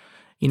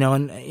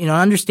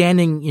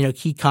 Understanding,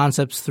 key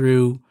concepts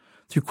through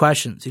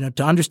questions.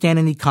 To understand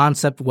any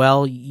concept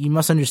well, you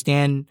must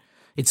understand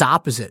its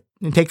opposite.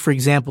 And take, for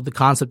example, the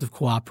concept of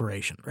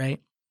cooperation, right?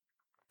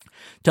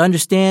 To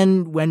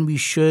understand when we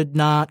should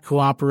not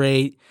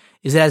cooperate,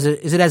 is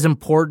it as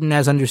important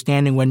as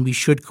understanding when we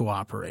should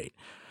cooperate?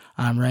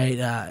 Right?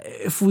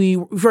 If we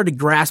were to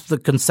grasp the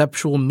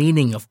conceptual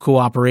meaning of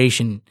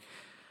cooperation,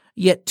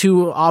 yet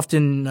too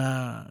often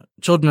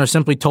children are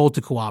simply told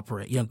to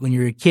cooperate. When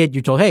you're a kid,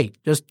 you're told, hey,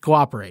 just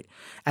cooperate,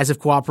 as if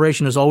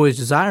cooperation is always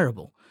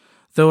desirable.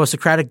 Though through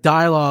Socratic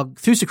dialogue,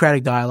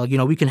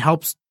 we can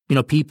help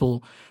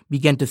people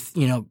begin to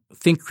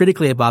think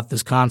critically about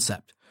this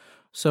concept.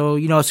 So,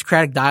 a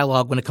Socratic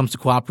dialogue when it comes to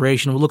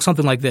cooperation will look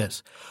something like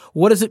this.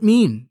 What does it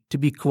mean to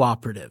be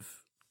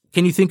cooperative?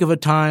 Can you think of a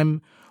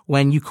time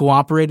when you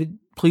cooperated?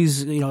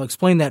 Please,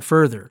 explain that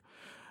further.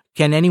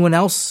 Can anyone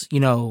else,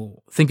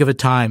 think of a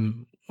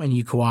time when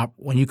you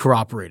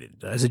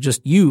cooperated? Is it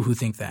just you who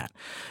think that?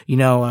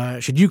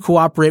 Should you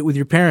cooperate with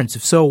your parents?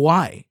 If so,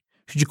 why?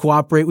 Should you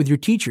cooperate with your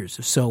teachers?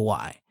 If so,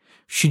 why?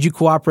 Should you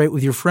cooperate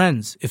with your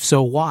friends? If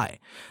so, why?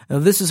 Now,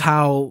 this is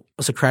how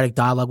a Socratic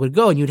dialogue would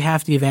go, and you'd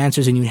have to give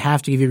answers and you'd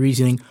have to give your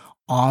reasoning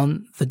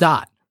on the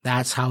dot.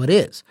 That's how it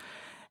is.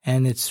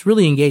 And it's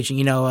really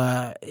engaging.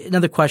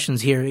 Another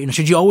question's here.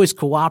 Should you always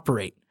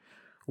cooperate?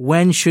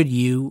 When should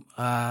you,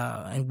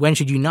 and when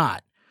should you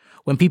not?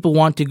 When people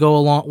want you to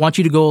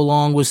go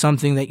along with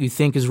something that you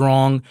think is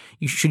wrong,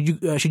 should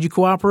you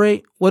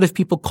cooperate? What if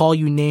people call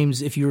you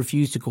names if you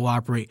refuse to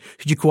cooperate?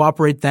 Should you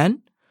cooperate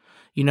then?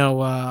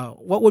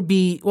 What would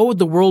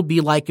the world be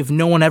like if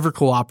no one ever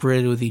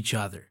cooperated with each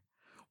other?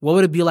 What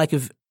would it be like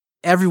if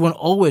everyone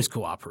always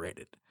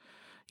cooperated?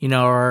 You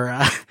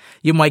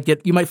might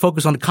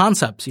focus on the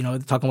concepts,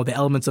 talking about the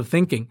elements of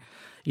thinking,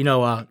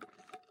 a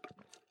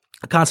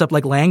concept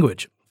like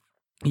language.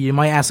 You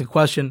might ask a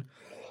question,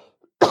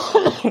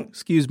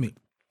 excuse me.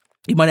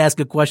 You might ask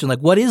a question like,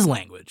 what is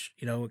language?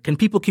 Can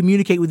people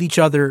communicate with each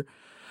other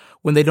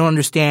when they don't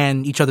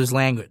understand each other's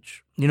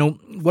language?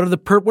 What is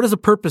the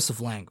purpose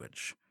of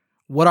language?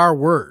 What are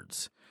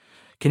words?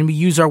 Can we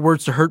use our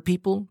words to hurt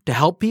people, to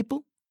help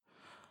people?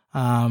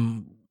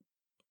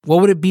 What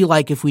would it be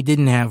like if we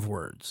didn't have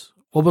words?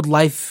 Would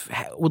life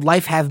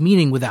have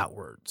meaning without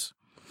words?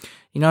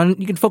 And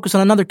you can focus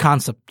on another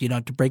concept,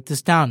 to break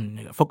this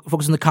down.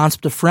 Focus on the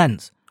concept of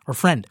friends or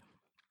friend.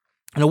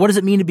 What does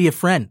it mean to be a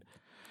friend?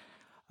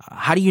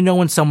 How do you know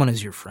when someone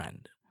is your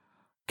friend?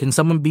 Can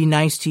someone be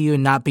nice to you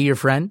and not be your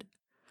friend?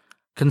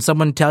 Can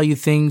someone tell you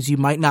things you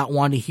might not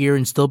want to hear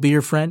and still be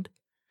your friend?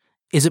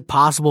 Is it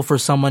possible for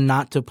someone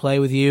not to play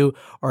with you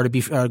or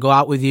to go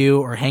out with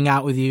you or hang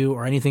out with you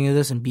or anything of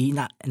this and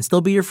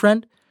still be your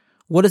friend?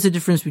 What is the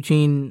difference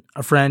between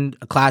a friend,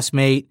 a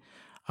classmate,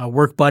 a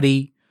work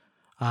buddy?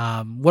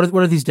 What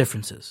are these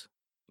differences?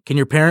 Can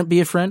your parent be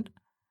a friend?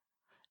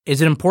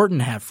 Is it important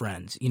to have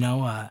friends?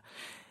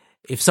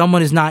 If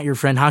someone is not your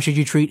friend, how should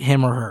you treat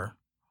him or her?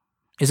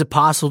 Is it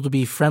possible to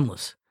be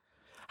friendless?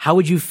 How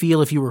would you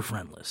feel if you were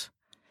friendless?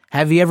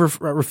 Have you ever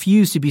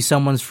refused to be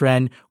someone's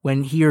friend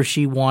when he or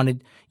she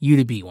wanted you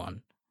to be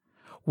one?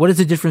 What is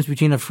the difference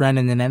between a friend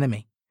and an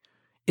enemy?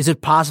 Is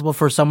it possible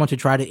for someone to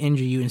try to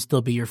injure you and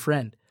still be your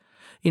friend?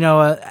 These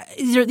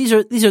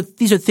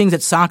are things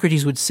that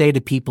Socrates would say to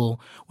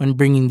people when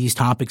bringing these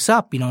topics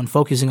up, and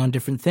focusing on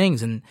different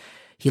things. And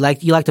he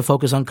liked to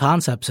focus on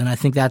concepts, and I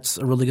think that's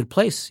a really good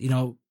place.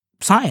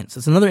 Science,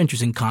 that's another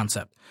interesting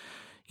concept.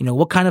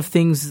 What kind of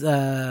things?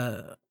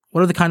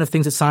 What are the kind of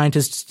things that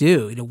scientists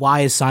do? Why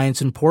is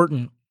science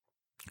important?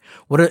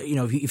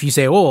 If you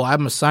say, oh,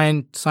 I'm a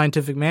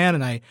scientific man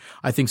and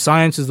I think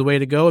science is the way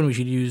to go and we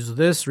should use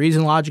this,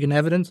 reason, logic, and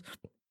evidence,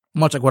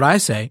 much like what I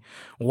say,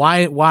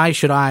 why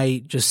should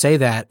I just say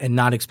that and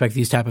not expect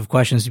these type of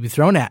questions to be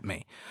thrown at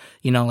me?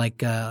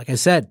 Like I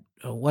said,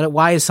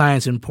 why is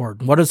science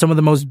important? What are some of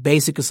the most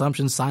basic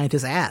assumptions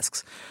scientists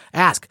ask?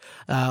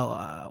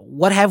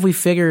 What have we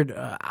figured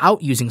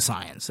out using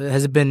science?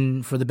 Has it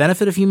been for the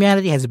benefit of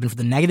humanity? Has it been for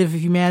the negative of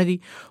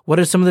humanity? What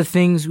are some of the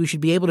things we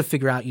should be able to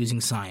figure out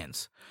using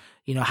science?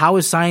 How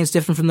is science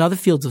different from the other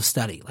fields of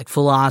study, like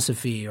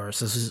philosophy or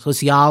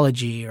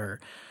sociology or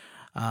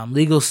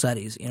legal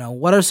studies?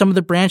 What are some of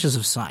the branches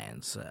of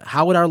science?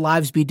 How would our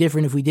lives be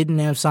different if we didn't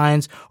have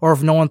science or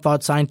if no one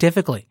thought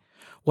scientifically?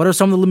 What are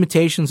some of the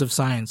limitations of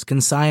science? Can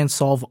science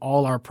solve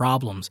all our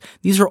problems?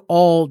 These are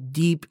all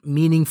deep,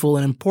 meaningful,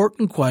 and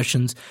important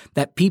questions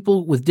that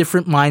people with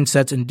different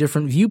mindsets and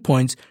different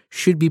viewpoints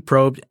should be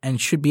probed and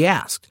should be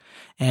asked.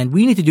 And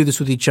we need to do this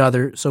with each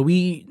other so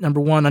we,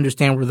 number one,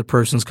 understand where the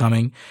person's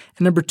coming.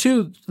 And number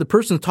two, the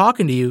person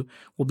talking to you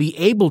will be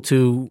able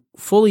to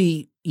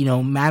fully,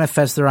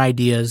 manifest their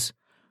ideas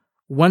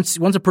once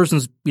a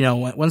person's,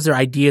 once their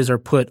ideas are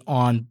put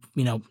on,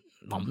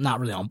 not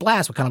really on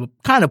blast, but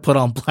kind of put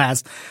on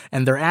blast,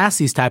 and they're asked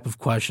these type of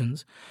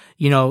questions.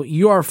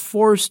 You are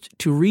forced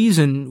to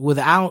reason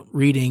without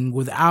reading,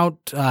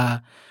 without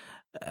a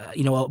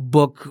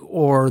book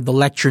or the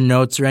lecture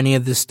notes or any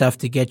of this stuff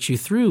to get you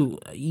through.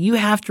 You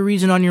have to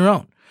reason on your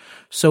own.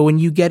 So when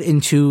you get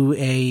into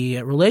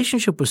a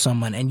relationship with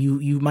someone and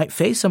you might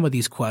face some of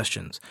these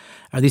questions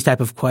or these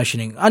type of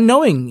questioning,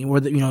 unknowing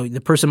where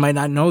the person might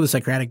not know the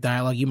Socratic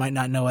dialogue, you might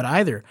not know it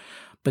either.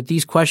 But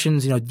these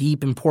questions,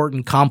 deep,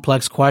 important,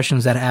 complex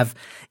questions that have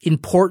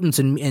importance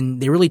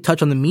and they really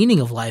touch on the meaning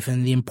of life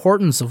and the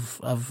importance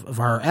of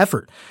our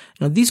effort.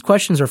 These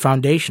questions are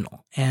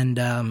foundational,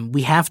 and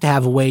we have to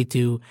have a way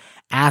to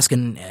ask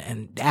and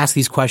ask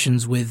these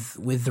questions with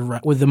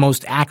the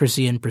most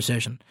accuracy and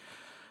precision.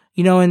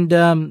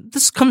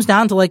 This comes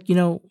down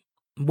to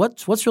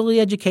what's really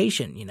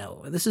education?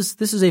 This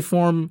is a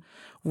form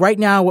right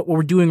now. What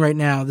we're doing right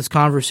now, this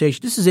conversation,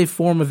 this is a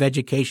form of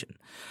education.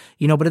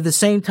 But at the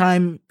same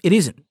time, it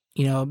isn't,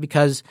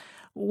 because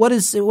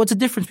what's the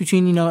difference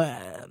between,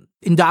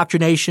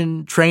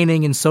 indoctrination,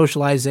 training, and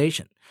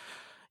socialization?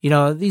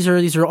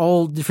 These are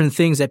all different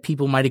things that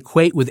people might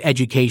equate with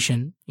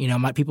education.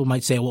 People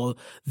might say, well,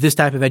 this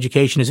type of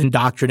education is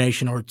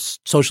indoctrination or it's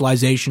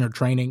socialization or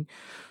training.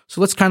 So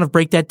let's kind of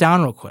break that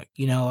down real quick.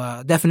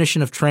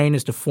 Definition of train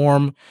is to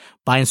form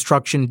by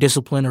instruction,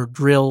 discipline, or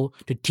drill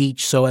to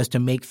teach so as to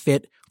make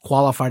fit,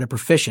 qualified, or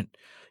proficient.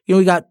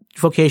 We got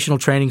vocational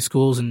training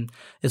schools, and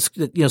it's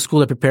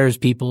school that prepares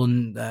people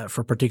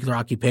for particular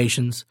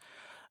occupations.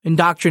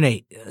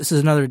 Indoctrinate. This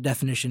is another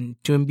definition: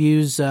 to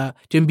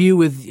imbue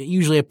with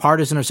usually a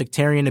partisan or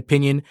sectarian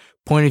opinion,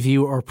 point of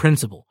view, or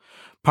principle.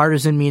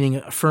 Partisan meaning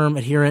a firm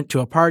adherent to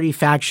a party,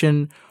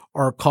 faction,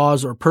 or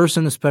cause or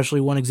person,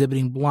 especially one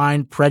exhibiting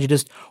blind,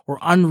 prejudiced, or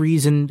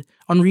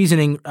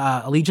unreasoning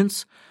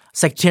allegiance.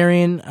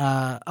 Sectarian,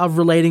 of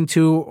relating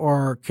to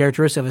or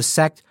characteristic of a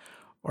sect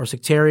or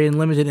sectarian,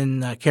 limited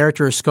in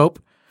character or scope,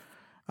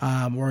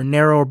 or a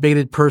narrow or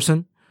bigoted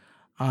person.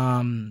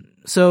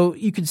 So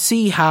you could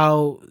see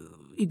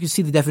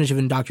the definition of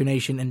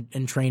indoctrination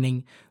and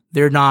training.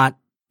 They're not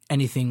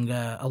anything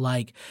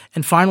alike.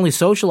 And finally,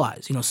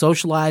 socialize.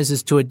 Socialize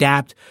is to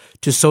adapt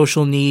to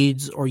social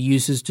needs or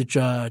uses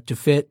to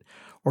fit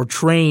or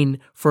train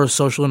for a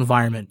social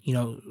environment.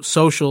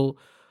 Social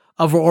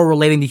of or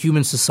relating to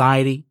human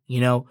society.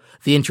 The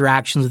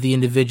interactions of the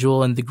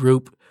individual and the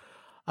group,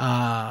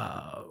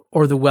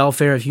 or the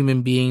welfare of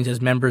human beings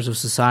as members of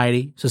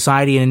society.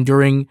 Society, an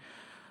enduring,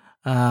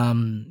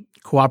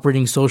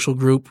 cooperating social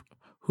group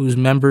whose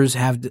members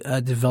have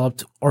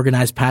developed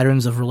organized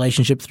patterns of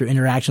relationship through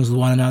interactions with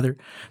one another.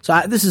 So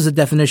this is a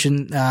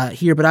definition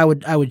here, but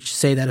I would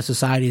say that a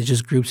society is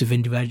just groups of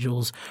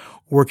individuals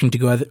working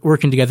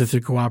together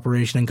through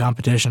cooperation and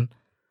competition.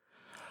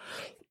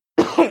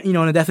 And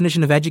a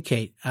definition of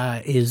educate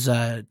is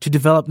to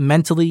develop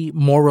mentally,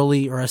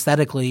 morally, or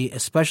aesthetically,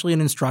 especially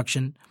in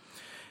instruction,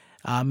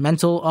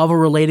 mental of or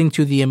relating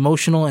to the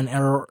emotional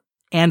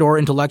and or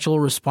intellectual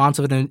response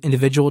of an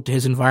individual to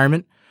his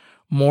environment,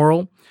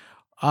 moral,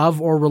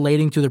 of or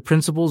relating to the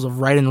principles of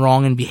right and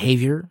wrong in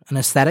behavior, and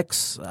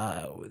aesthetics.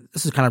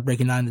 This is kind of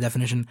breaking down the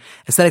definition.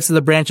 Aesthetics is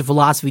the branch of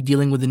philosophy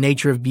dealing with the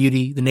nature of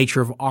beauty, the nature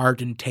of art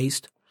and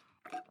taste.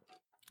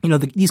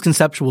 These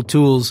conceptual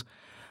tools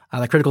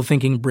that critical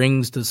thinking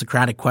brings to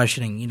Socratic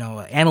questioning,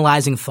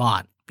 analyzing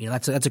thought,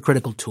 that's a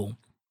critical tool.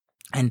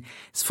 And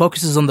it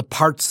focuses on the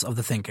parts of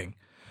the thinking,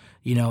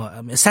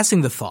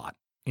 assessing the thought,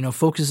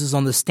 focuses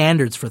on the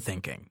standards for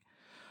thinking,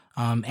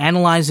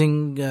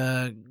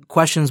 analyzing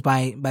questions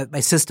by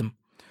system,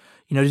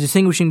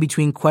 distinguishing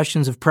between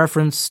questions of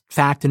preference,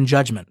 fact, and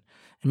judgment,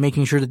 and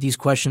making sure that these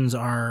questions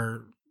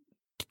are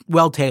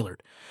well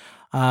tailored.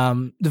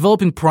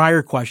 Developing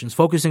prior questions,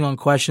 focusing on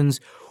questions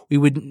we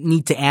would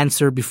need to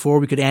answer before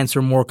we could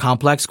answer more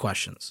complex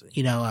questions.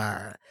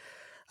 The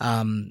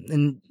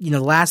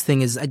last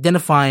thing is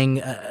identifying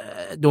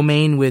a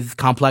domain with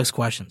complex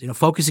questions.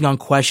 Focusing on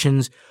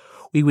questions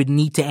we would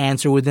need to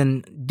answer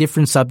within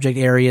different subject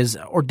areas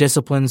or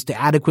disciplines to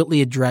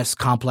adequately address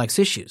complex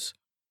issues.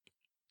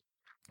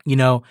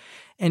 To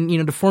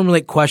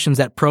formulate questions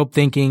that probe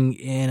thinking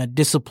in a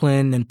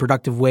disciplined and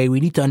productive way, we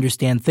need to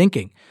understand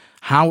thinking,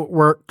 how it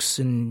works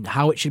and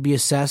how it should be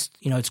assessed.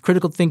 It's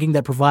critical thinking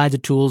that provides the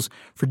tools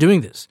for doing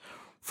this,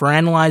 for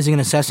analyzing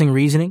and assessing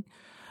reasoning.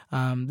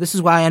 This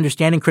is why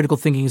understanding critical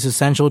thinking is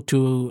essential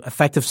to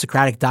effective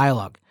Socratic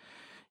dialogue.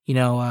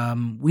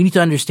 We need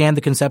to understand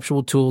the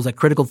conceptual tools that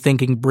critical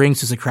thinking brings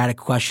to Socratic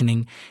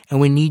questioning,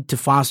 and we need to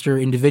foster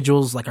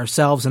individuals like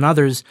ourselves and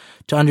others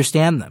to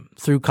understand them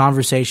through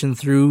conversation,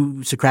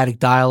 through Socratic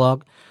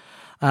dialogue.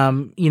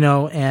 This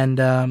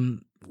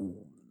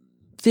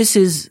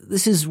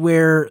is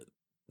where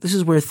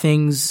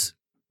things,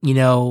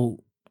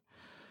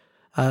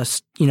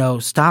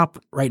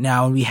 stop right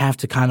now, and we have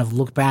to kind of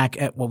look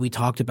back at what we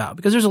talked about,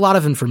 because there's a lot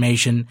of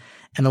information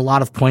and a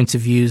lot of points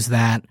of views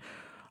that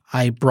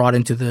I brought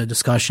into the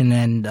discussion,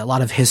 and a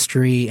lot of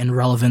history and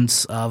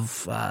relevance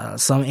of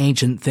some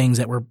ancient things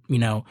that were,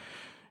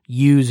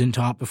 used and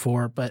taught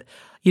before. But,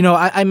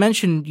 I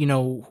mentioned,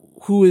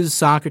 who is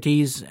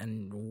Socrates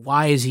and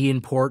why is he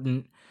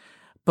important?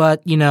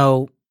 But,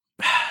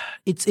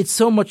 it's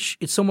so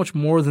much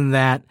more than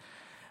that,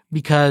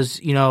 because,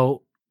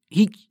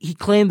 he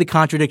claimed the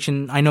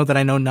contradiction, I know that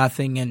I know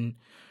nothing,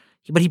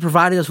 but he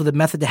provided us with a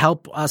method to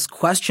help us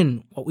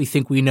question what we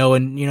think we know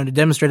and, to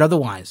demonstrate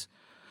otherwise.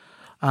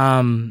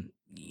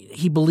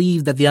 He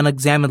believed that the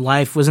unexamined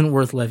life wasn't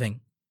worth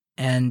living,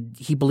 and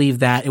he believed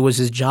that it was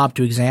his job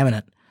to examine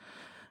it.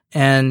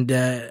 And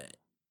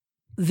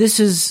this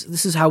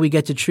is how we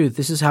get to truth.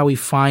 This is how we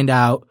find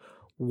out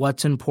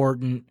what's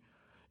important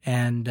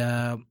and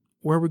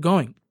where we're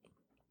going.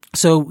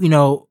 So,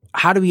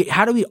 how do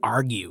we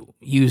argue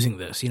using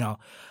this?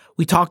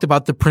 We talked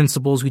about the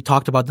principles, we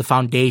talked about the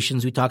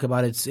foundations, we talked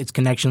about its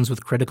connections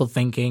with critical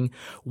thinking,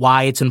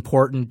 why it's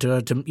important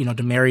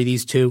to marry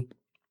these two.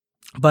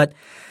 But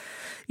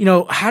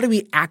how do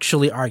we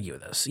actually argue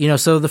this?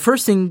 So the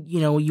first thing,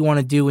 you want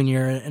to do when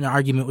you're in an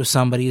argument with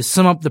somebody is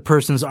sum up the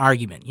person's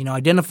argument.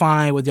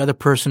 Identify what the other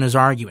person is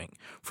arguing.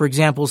 For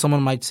example,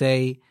 someone might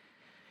say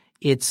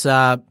it's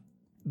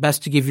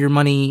best to give your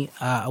money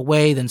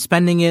away than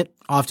spending it.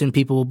 Often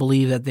people will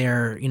believe that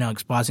they're,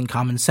 exposing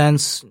common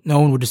sense. No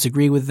one would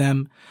disagree with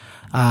them.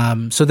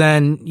 So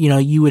then,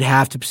 you would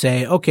have to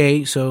say,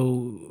 okay,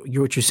 so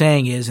what you're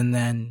saying is, and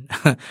then,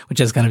 which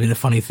has kind of been a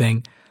funny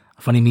thing,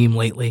 a funny meme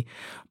lately.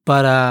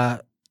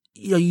 But,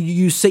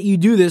 you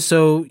do this,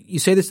 so you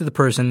say this to the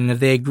person, and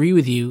if they agree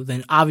with you,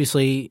 then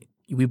obviously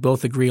we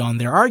both agree on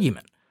their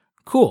argument.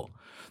 Cool.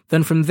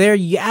 Then from there,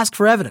 you ask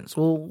for evidence.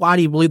 Well, why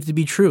do you believe it to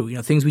be true?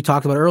 Things we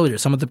talked about earlier,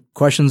 some of the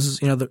questions,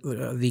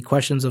 the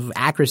questions of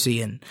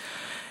accuracy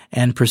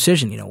and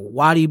precision.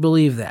 Why do you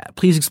believe that?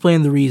 Please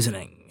explain the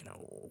reasoning.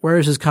 Where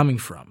is this coming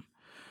from?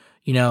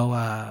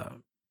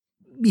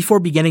 Before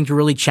beginning to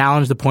really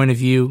challenge the point of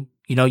view,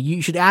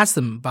 you should ask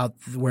them about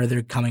where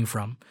they're coming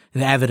from,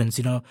 the evidence.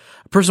 A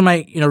person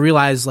might,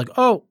 realize like,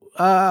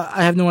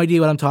 I have no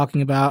idea what I'm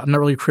talking about. I'm not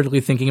really critically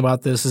thinking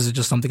about this. This is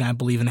just something I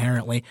believe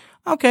inherently.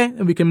 Okay,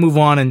 and we can move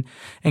on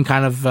and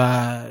kind of,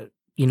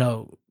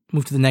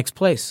 move to the next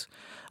place.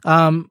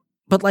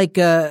 But like,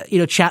 you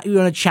want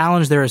to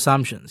challenge their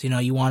assumptions.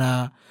 You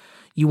want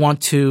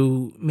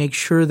to make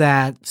sure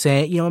that,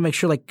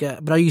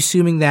 but are you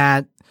assuming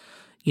that,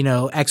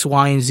 X,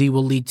 Y, and Z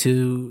will lead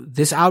to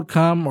this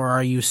outcome, or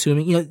are you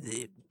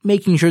assuming,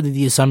 making sure that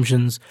the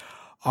assumptions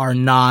are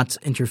not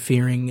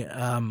interfering,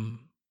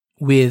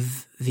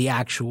 with the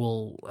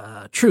actual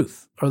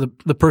truth, or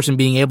the person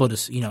being able to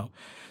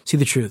see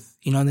the truth,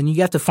 and then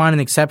you have to find an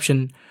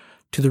exception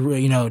to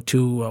the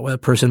to what a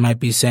person might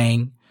be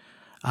saying,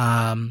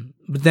 but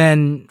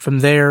then from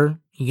there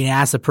you can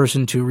ask the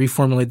person to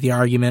reformulate the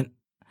argument,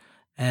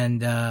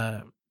 and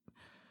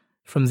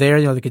from there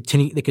they could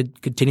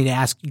continue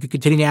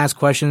to ask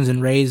questions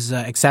and raise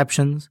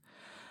exceptions.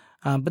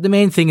 But the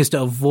main thing is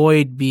to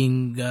avoid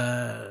being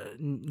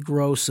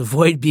gross,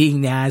 avoid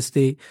being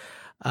nasty.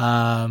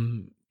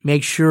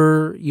 Make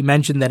sure you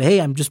mention that, hey,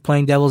 I'm just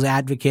playing devil's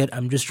advocate.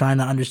 I'm just trying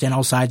to understand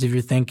all sides of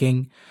your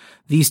thinking.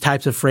 These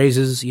types of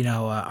phrases,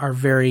 are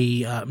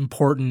very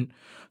important.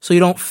 So you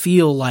don't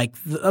feel like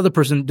the other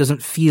person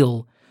doesn't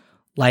feel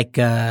like,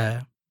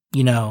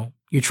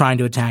 you're trying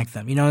to attack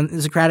them. And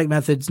the Socratic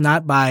method, it's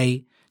not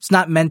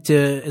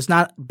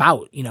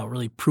about,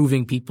 really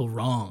proving people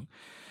wrong.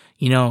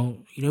 We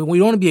don't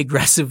want to be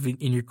aggressive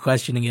in your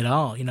questioning at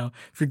all.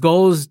 If your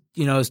goal is,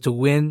 is to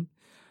win,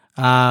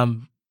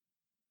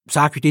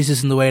 Socrates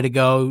isn't the way to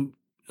go.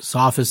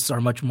 Sophists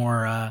are much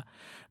more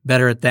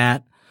better at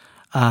that.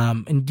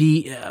 But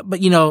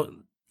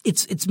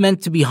it's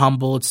meant to be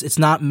humble. It's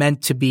not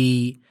meant to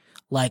be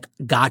like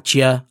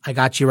gotcha. I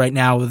got you right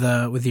now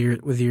with your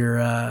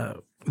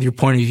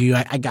point of view.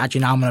 I got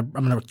you now. I'm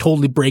gonna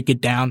totally break it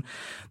down.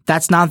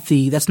 That's not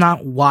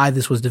why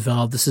this was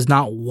developed. This is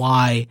not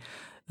why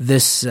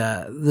this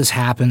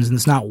happens, and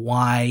it's not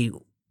why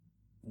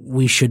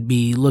we should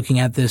be looking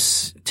at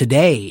this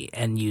today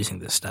and using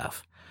this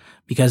stuff,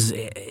 because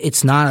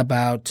it's not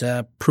about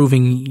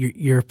proving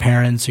your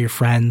parents or your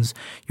friends,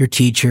 your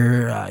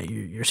teacher,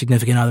 your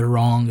significant other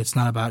wrong. It's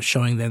not about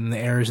showing them the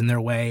errors in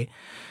their way.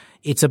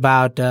 It's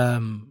about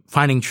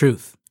finding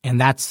truth, and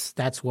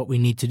that's what we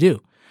need to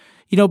do.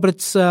 But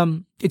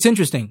it's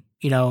interesting.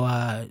 You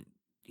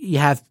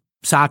have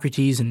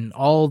Socrates and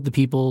all the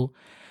people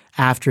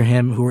after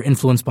him who were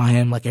influenced by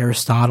him, like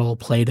Aristotle,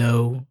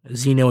 Plato,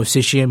 Zeno of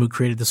Citium, who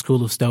created the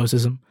school of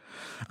Stoicism.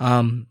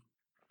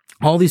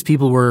 All these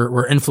people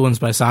were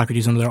influenced by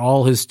Socrates, and they're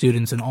all his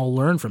students and all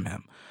learned from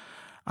him,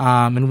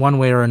 in one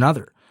way or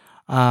another.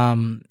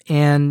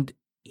 And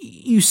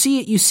you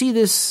see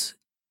these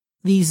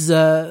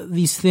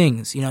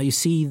things, you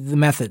see the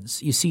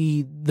methods, you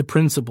see the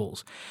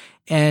principles,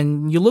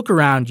 and you look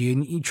around you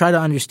and you try to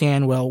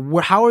understand, well,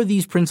 how are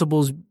these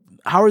principles,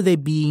 how are they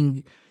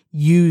being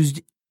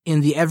used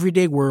in the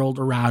everyday world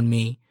around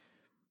me?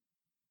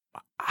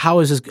 How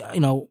is this,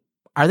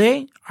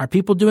 are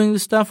people doing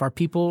this stuff? Are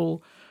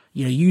people,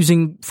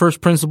 using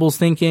first principles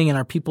thinking, and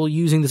are people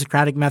using the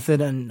Socratic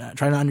method and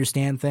trying to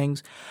understand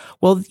things?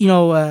 Well,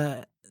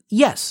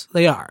 yes,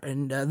 they are.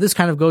 And this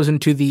kind of goes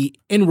into the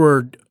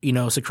inward,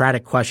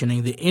 Socratic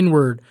questioning, the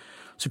inward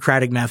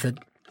Socratic method.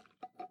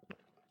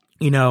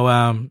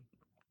 Elon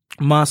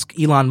Musk,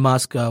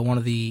 one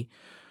of the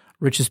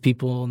richest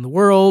people in the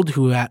world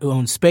who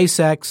owns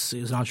SpaceX,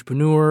 is an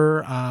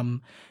entrepreneur,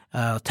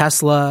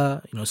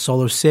 Tesla,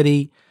 Solar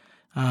City.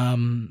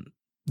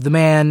 The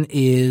man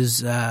is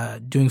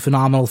doing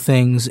phenomenal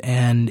things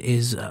and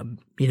is,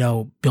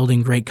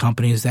 building great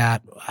companies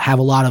that have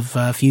a lot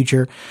of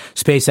future.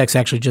 SpaceX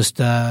actually just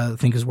I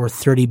think is worth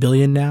 $30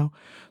 billion now.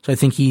 So I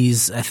think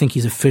he's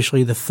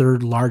officially the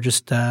third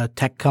largest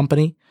tech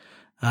company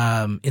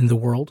in the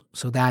world.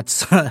 So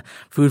that's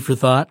food for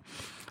thought.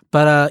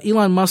 But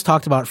Elon Musk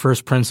talked about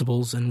first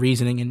principles and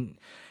reasoning, and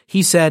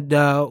he said,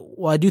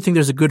 well, I do think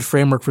there's a good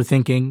framework for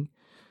thinking.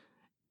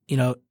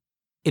 It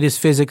is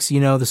physics,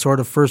 the sort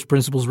of first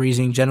principles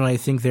reasoning. Generally, I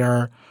think there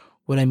are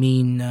what I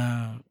mean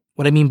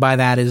by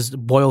that is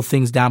boil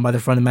things down by the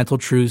fundamental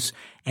truths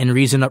and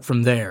reason up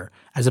from there,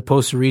 as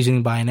opposed to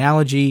reasoning by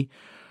analogy.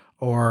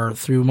 Or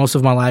through most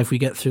of my life, we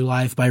get through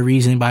life by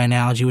reasoning by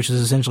analogy, which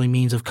is essentially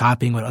means of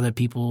copying what other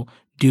people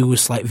do with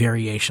slight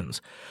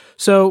variations.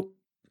 So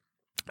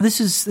this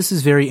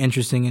is very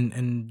interesting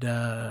and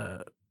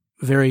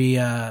very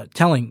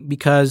telling,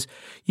 because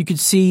you could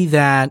see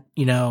that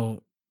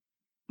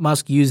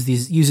Musk uses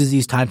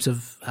these types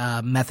of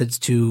methods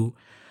to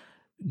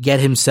get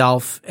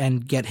himself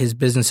and get his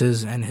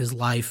businesses and his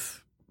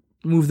life,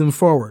 move them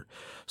forward.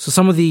 So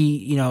some of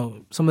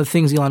the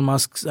things Elon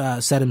Musk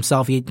said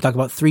himself, he talked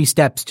about 3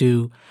 steps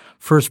to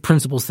first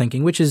principles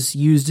thinking, which is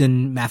used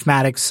in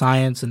mathematics,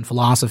 science, and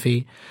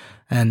philosophy.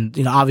 And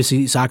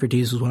obviously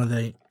Socrates was one of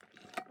the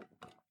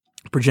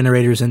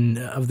progenitors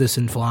of this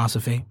in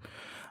philosophy.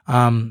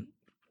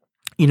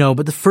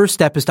 But the first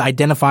step is to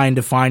identify and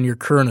define your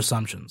current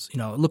assumptions.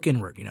 Look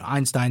inward.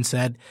 Einstein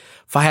said,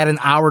 if I had an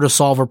hour to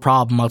solve a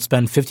problem, I'd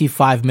spend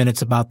 55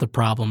 minutes about the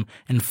problem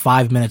and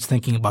 5 minutes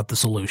thinking about the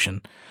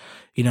solution.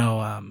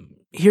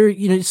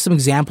 Here, some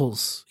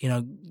examples.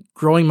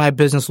 Growing my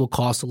business will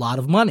cost a lot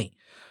of money.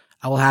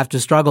 I will have to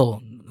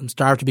struggle and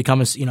starve to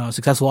become a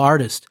successful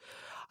artist.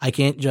 I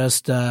can't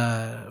just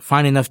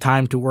find enough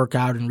time to work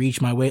out and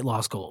reach my weight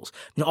loss goals.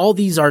 All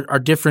these are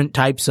different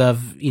types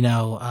of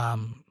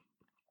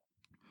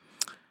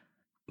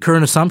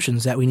current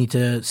assumptions that we need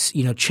to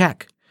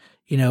check.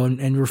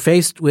 And we're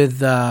faced with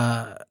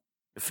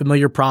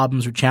familiar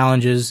problems or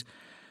challenges.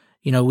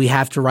 We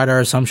have to write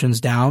our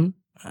assumptions down.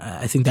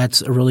 I think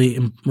that's a really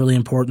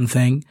important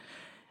thing.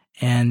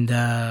 And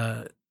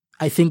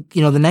I think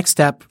the next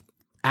step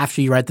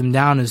after you write them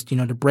down is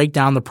to break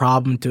down the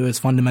problem to its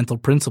fundamental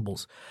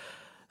principles.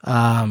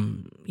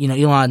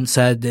 Elon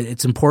said that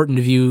it's important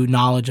to view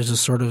knowledge as a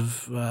sort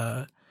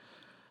of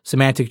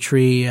semantic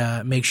tree.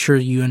 Make sure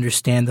you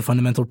understand the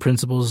fundamental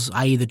principles,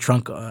 i.e. the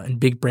trunk and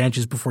big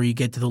branches, before you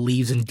get to the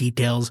leaves and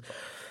details,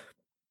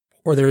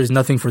 or there is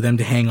nothing for them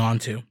to hang on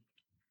to.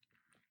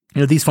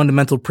 These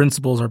fundamental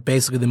principles are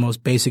basically the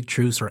most basic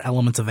truths or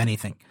elements of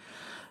anything.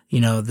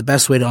 The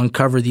best way to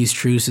uncover these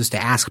truths is to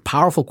ask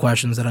powerful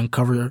questions that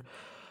uncover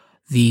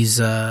these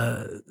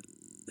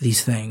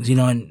things.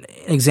 An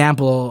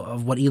example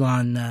of what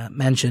Elon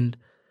mentioned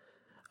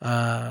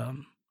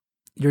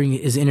during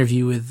his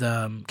interview with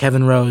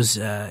Kevin Rose,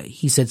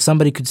 he said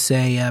somebody could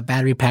say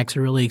battery packs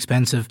are really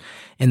expensive,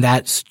 and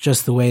that's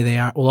just the way they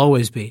will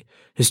always be.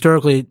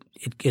 Historically,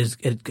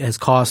 it has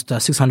cost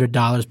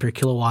 $600 per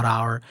kilowatt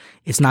hour.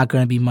 It's not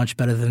going to be much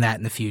better than that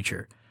in the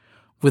future.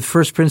 With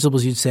first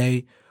principles, you'd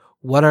say,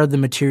 what are the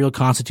material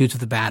constitutes of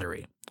the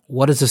battery?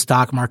 What is the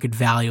stock market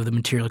value of the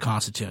material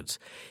constituents?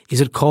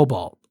 Is it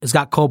cobalt? It's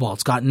got cobalt.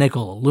 It's got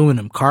nickel,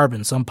 aluminum,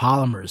 carbon, some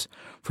polymers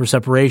for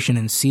separation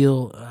and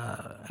seal,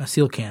 a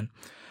seal can.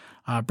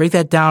 Break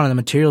that down on a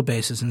material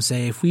basis and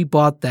say, if we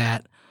bought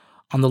that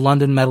on the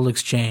London Metal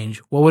Exchange,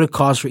 what would it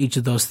cost for each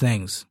of those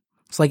things?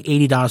 It's like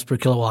 $80 per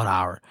kilowatt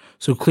hour.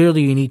 So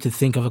clearly you need to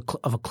think of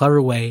a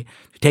clever way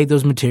to take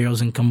those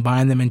materials and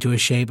combine them into a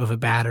shape of a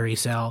battery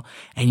cell,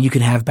 and you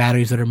can have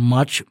batteries that are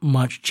much,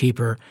 much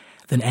cheaper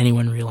than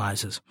anyone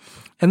realizes.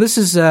 And this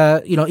is,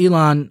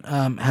 Elon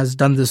has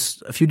done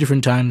this a few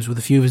different times with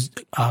a few of his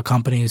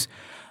companies.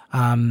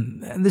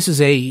 And this is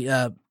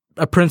a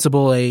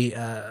principle,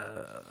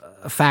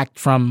 a fact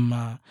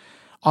from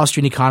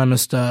Austrian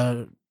economist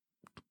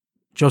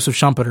Joseph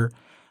Schumpeter.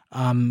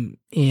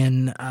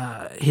 In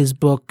his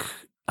book,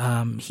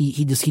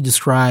 he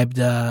described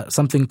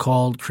something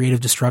called creative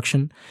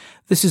destruction.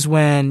 This is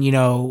when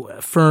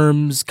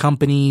firms,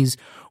 companies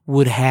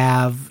would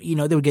have they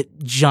would get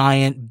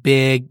giant,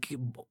 big,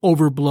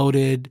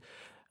 overbloated,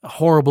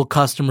 horrible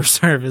customer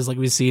service like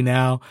we see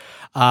now.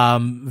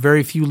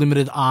 Very few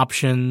limited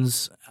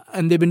options,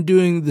 and they've been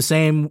doing the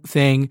same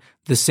thing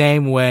the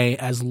same way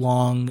as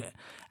long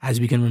as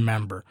we can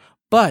remember.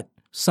 But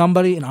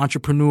somebody, an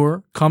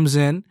entrepreneur, comes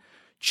in,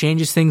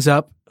 changes things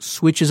up,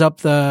 switches up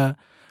the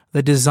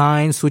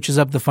design, switches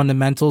up the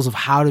fundamentals of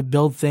how to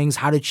build things,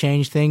 how to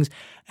change things,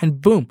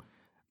 and boom,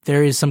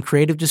 there is some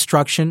creative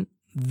destruction.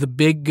 The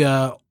big,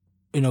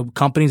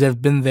 companies that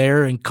have been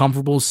there and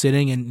comfortable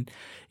sitting and,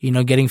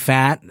 getting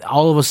fat,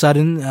 all of a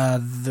sudden,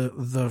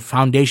 the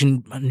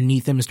foundation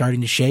underneath them is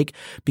starting to shake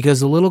because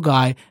the little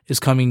guy is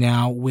coming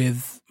now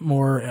with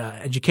more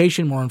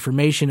education, more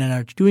information, and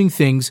are doing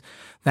things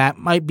that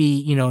might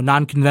be,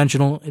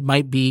 non-conventional. It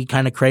might be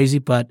kind of crazy,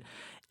 but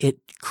it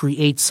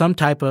creates some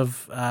type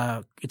of,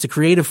 it's a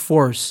creative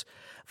force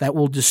that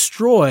will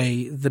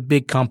destroy the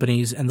big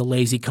companies and the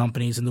lazy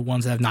companies and the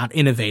ones that have not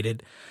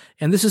innovated.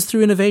 And this is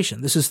through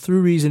innovation. This is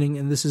through reasoning,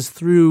 and this is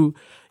through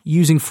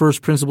using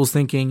first principles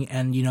thinking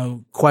and,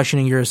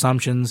 questioning your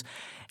assumptions,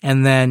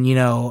 and then,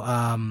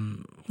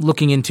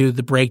 looking into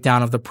the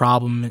breakdown of the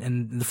problem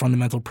and the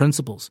fundamental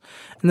principles.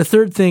 And the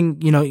third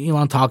thing,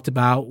 Elon talked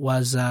about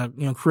was,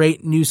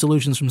 create new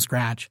solutions from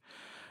scratch.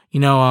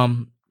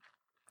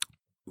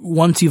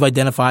 Once you've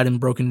identified and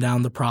broken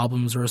down the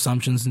problems or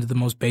assumptions into the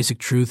most basic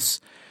truths,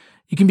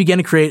 you can begin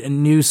to create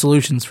new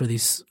solutions for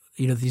these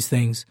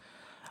things.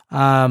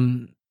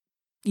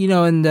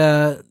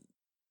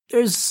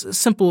 There's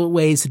simple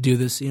ways to do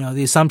this.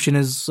 The assumption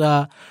is,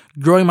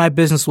 growing my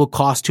business will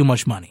cost too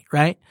much money,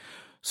 right?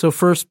 So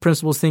first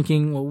principles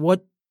thinking, well,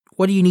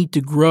 what do you need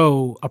to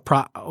grow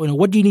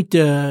what do you need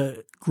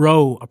to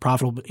grow a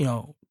profitable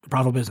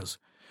business?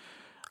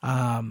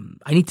 I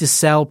need to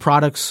sell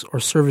products or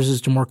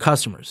services to more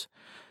customers.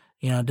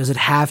 Does it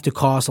have to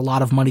cost a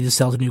lot of money to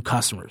sell to new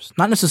customers?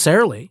 Not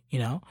necessarily,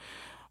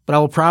 but I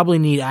will probably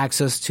need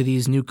access to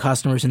these new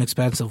customers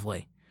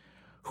inexpensively.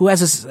 Who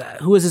has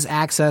this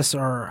access,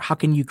 or how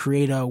can you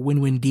create a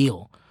win-win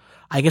deal?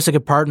 I guess I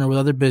could partner with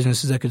other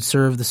businesses that could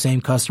serve the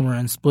same customer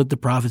and split the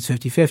profits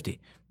 50-50.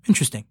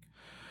 Interesting.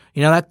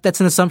 That's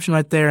an assumption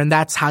right there, and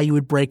that's how you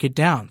would break it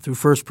down, through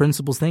first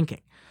principles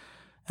thinking.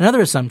 Another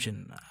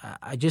assumption,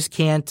 I just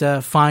can't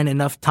find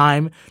enough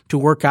time to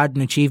work out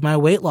and achieve my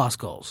weight loss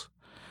goals.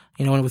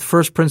 And with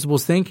first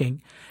principles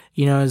thinking,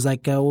 is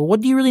like,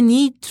 what do you really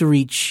need to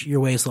reach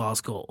your weight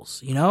loss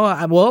goals?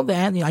 I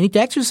need to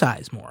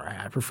exercise more,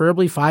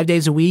 preferably 5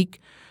 days a week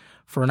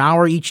for an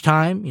hour each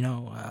time.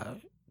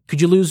 Could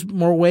you lose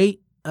more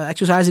weight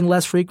exercising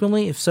less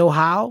frequently? If so,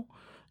 how?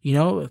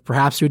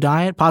 Perhaps through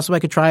diet. Possibly I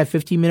could try a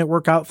 15-minute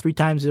workout 3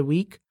 days a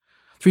week,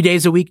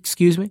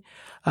 excuse me.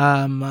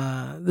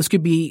 This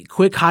could be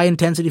quick, high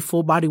intensity,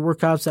 full body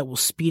workouts that will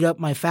speed up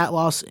my fat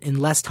loss in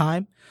less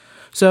time.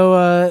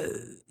 So,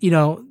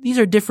 these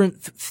are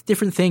different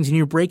things, and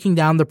you're breaking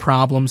down the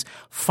problems,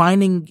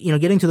 finding,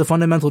 getting to the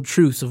fundamental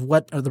truths of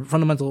what are the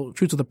fundamental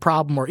truths of the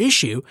problem or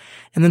issue.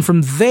 And then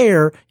from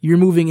there, you're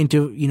moving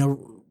into,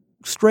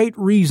 straight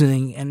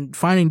reasoning and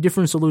finding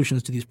different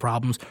solutions to these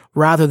problems,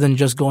 rather than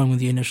just going with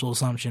the initial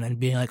assumption and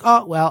being like,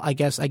 oh, well, I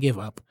guess I give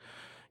up.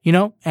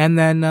 And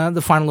then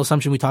the final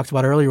assumption we talked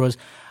about earlier was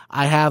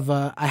I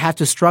have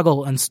to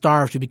struggle and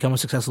starve to become a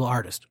successful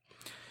artist.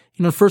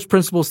 First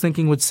principles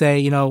thinking would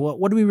say,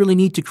 what do we really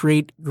need to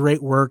create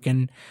great work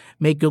and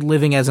make good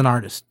living as an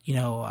artist?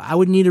 I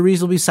would need a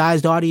reasonably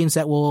sized audience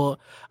that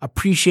will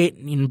appreciate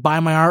and buy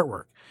my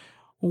artwork.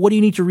 What do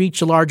you need to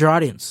reach a larger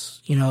audience?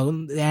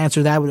 The answer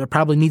to that would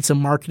probably need some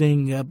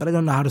marketing, but I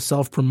don't know how to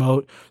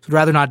self-promote, so I'd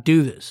rather not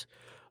do this.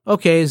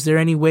 Okay, is there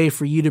any way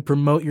for you to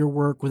promote your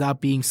work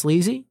without being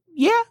sleazy?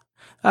 Yeah.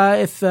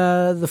 If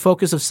the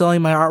focus of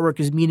selling my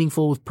artwork is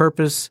meaningful with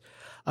purpose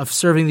of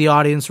serving the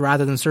audience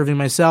rather than serving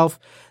myself,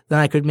 then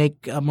I could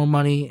make more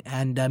money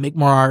and make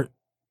more art,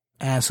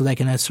 so that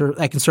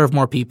I can serve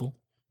more people.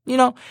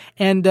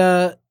 And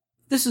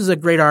this is a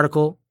great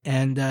article,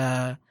 and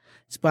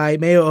it's by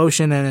Mayo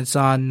Ocean, and it's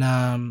on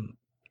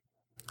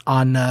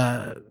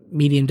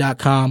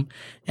Medium.com,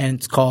 and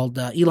it's called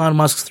Elon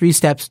Musk's 3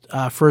 Steps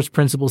First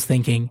Principles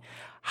Thinking: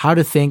 How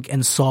to Think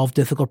and Solve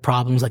Difficult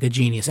Problems Like a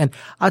Genius. And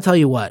I'll tell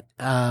you what,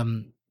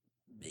 Elon,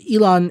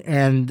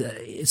 and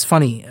it's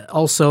funny,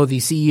 also the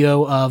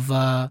CEO of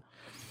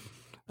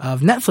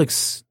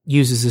Netflix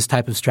uses this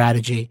type of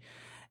strategy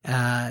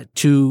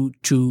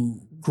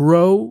to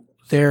grow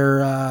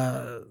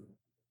their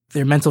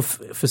mental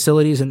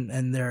facilities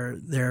and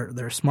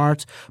their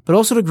smarts, but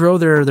also to grow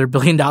their $1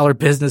 billion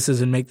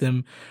businesses and make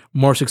them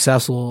more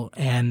successful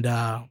and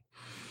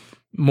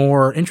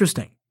more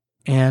interesting.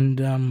 And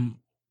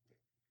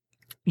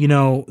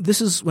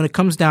this is when it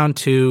comes down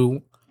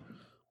to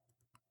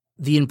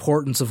the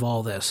importance of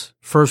all this: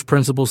 first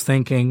principles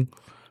thinking,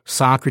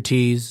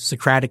 Socrates,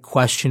 Socratic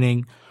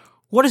questioning.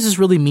 What does this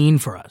really mean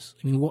for us?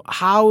 I mean,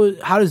 how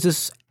does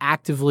this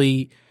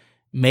actively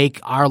make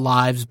our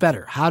lives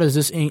better? How does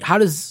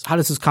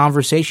this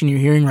conversation you're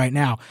hearing right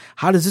now,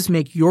 how does this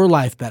make your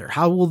life better?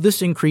 How will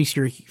this increase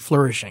your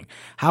flourishing?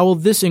 How will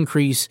this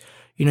increase,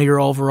 your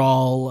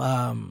overall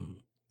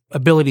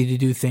ability to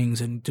do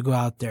things and to go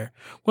out there?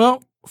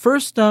 Well,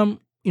 first,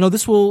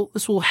 this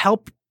will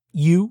help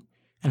you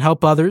and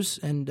help others,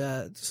 and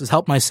this has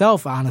helped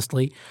myself,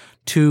 honestly,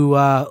 to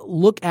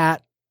look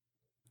at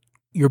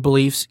your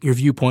beliefs, your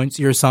viewpoints,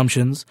 your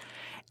assumptions,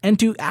 and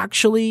to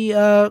actually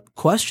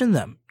question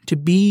them. To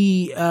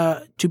be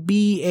a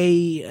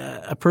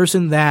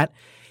person that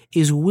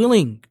is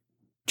willing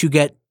to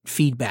get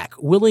feedback,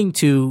 willing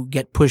to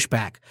get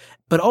pushback,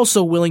 but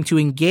also willing to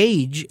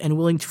engage and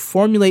willing to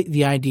formulate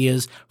the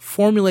ideas,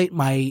 formulate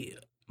my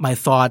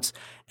thoughts,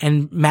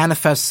 and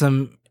manifest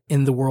them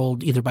in the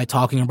world either by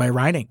talking or by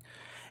writing.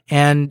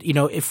 And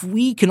if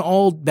we can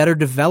all better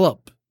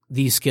develop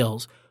these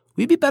skills,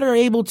 we'd be better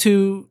able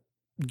to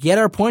get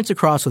our points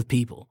across with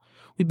people.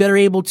 We'd better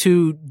able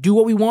to do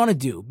what we want to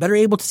do, better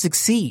able to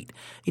succeed.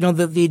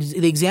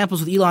 The examples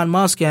with Elon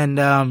Musk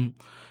and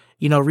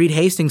Reed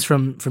Hastings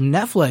from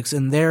Netflix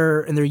and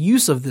their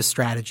use of this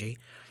strategy,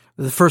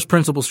 the first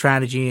principle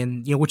strategy,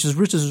 and which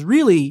is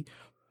really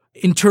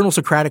internal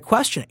Socratic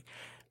questioning,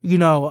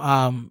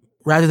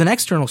 rather than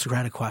external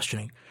Socratic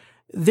questioning.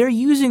 They're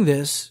using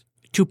this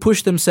to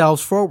push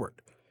themselves forward,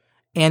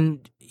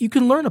 and you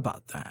can learn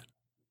about that.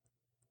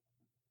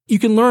 You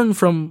can learn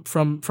from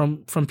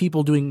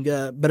people doing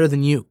better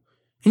than you,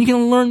 and you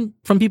can learn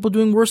from people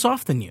doing worse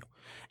off than you.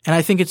 And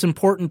I think it's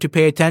important to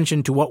pay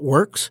attention to what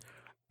works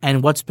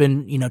and what's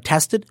been,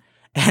 tested.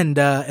 And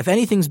if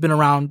anything's been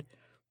around,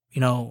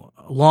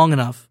 long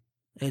enough,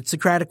 it's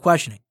Socratic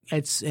questioning.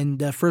 It's in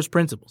first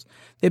principles.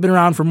 They've been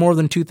around for more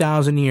than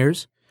 2,000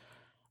 years,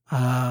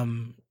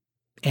 and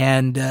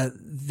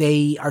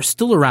they are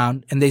still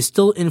around, and they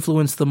still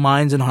influence the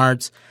minds and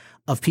hearts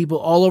of people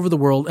all over the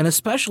world, and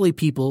especially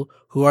people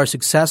who are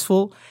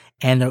successful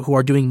and who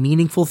are doing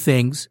meaningful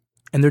things,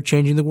 and they're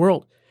changing the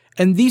world.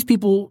 And these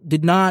people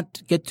did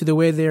not get to the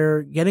way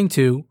they're getting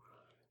to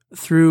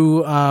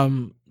through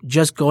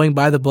just going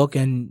by the book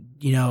and,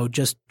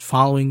 just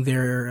following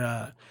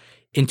their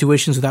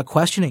intuitions without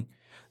questioning.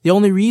 The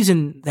only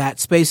reason that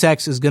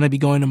SpaceX is going to be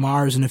going to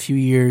Mars in a few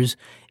years,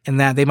 and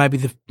that they might be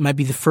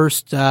the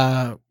first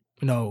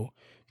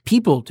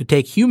people to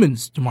take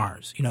humans to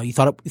Mars. We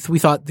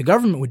thought the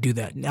government would do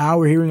that. Now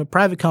we're hearing a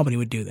private company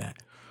would do that.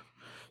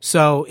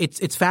 So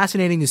it's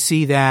fascinating to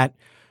see that,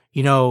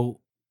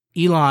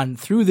 Elon,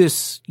 through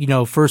this,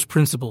 first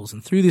principles,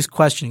 and through this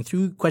questioning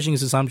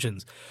his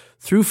assumptions,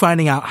 through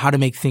finding out how to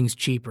make things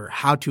cheaper,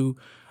 how to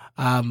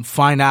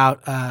find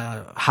out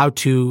how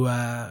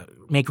to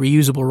make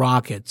reusable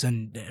rockets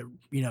and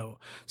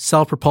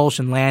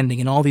self-propulsion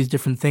landing and all these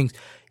different things,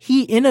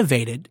 he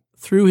innovated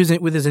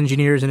with his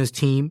engineers and his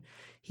team.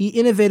 He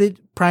innovated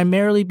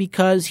primarily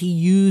because he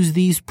used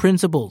these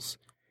principles.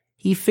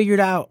 He figured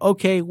out,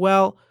 okay,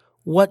 well,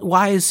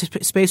 why is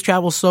space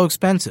travel so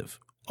expensive?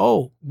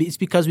 Oh, it's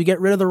because we get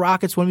rid of the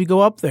rockets when we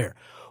go up there.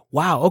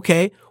 Wow,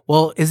 okay.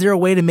 Well, is there a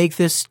way to make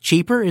this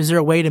cheaper? Is there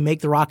a way to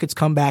make the rockets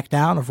come back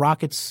down? If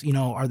rockets,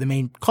 are the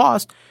main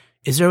cost,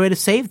 is there a way to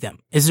save them?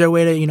 Is there a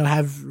way to,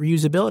 have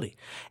reusability?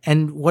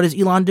 And what is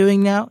Elon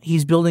doing now?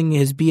 He's building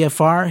his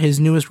BFR, his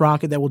newest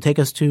rocket that will take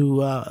us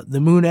to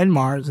the moon and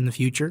Mars in the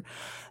future.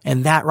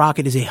 And that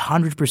rocket is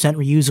 100%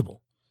 reusable.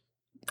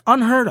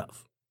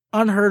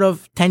 Unheard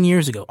of 10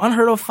 years ago,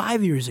 unheard of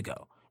 5 years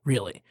ago,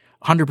 really.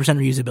 100%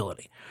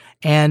 reusability.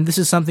 And this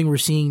is something we're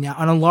seeing now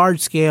on a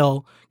large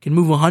scale, can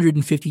move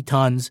 150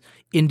 tons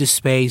into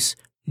space,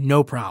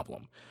 no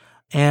problem.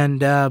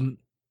 And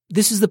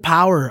this is the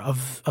power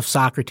of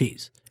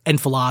Socrates and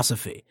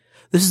philosophy.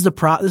 This is the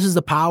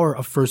power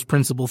of first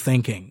principle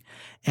thinking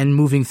and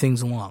moving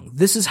things along.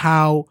 This is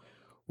how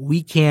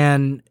we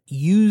can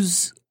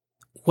use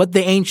what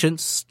the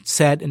ancients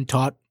said and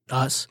taught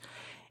us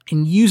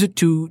and use it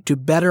to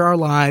better our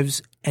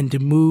lives and to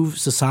move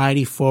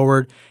society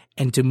forward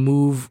and to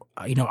move,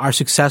 our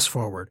success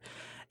forward.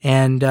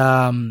 And,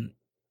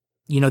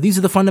 these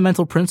are the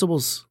fundamental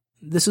principles.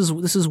 This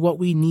is what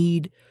we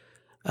need,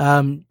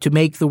 to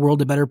make the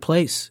world a better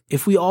place.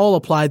 If we all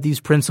applied these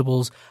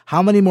principles,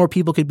 how many more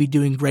people could be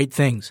doing great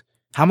things?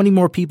 How many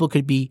more people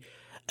could be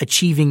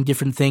achieving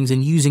different things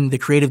and using the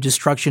creative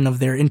destruction of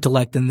their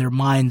intellect and their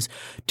minds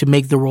to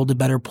make the world a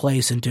better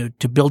place and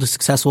to build a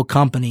successful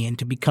company and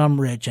to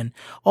become rich and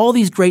all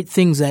these great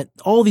things that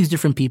all these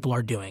different people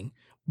are doing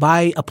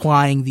by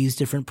applying these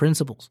different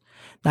principles.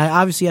 Now,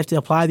 obviously, you have to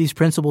apply these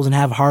principles and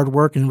have hard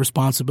work and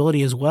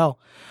responsibility as well.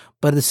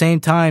 But at the same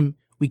time,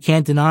 we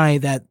can't deny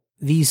that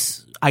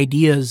these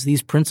ideas,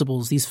 these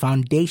principles, these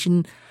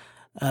fundamental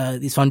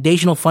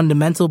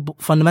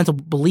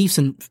beliefs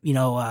and,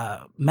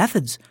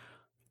 methods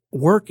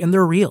work and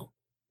they're real.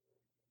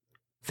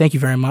 Thank you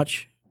very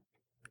much.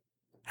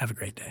 Have a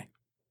great day.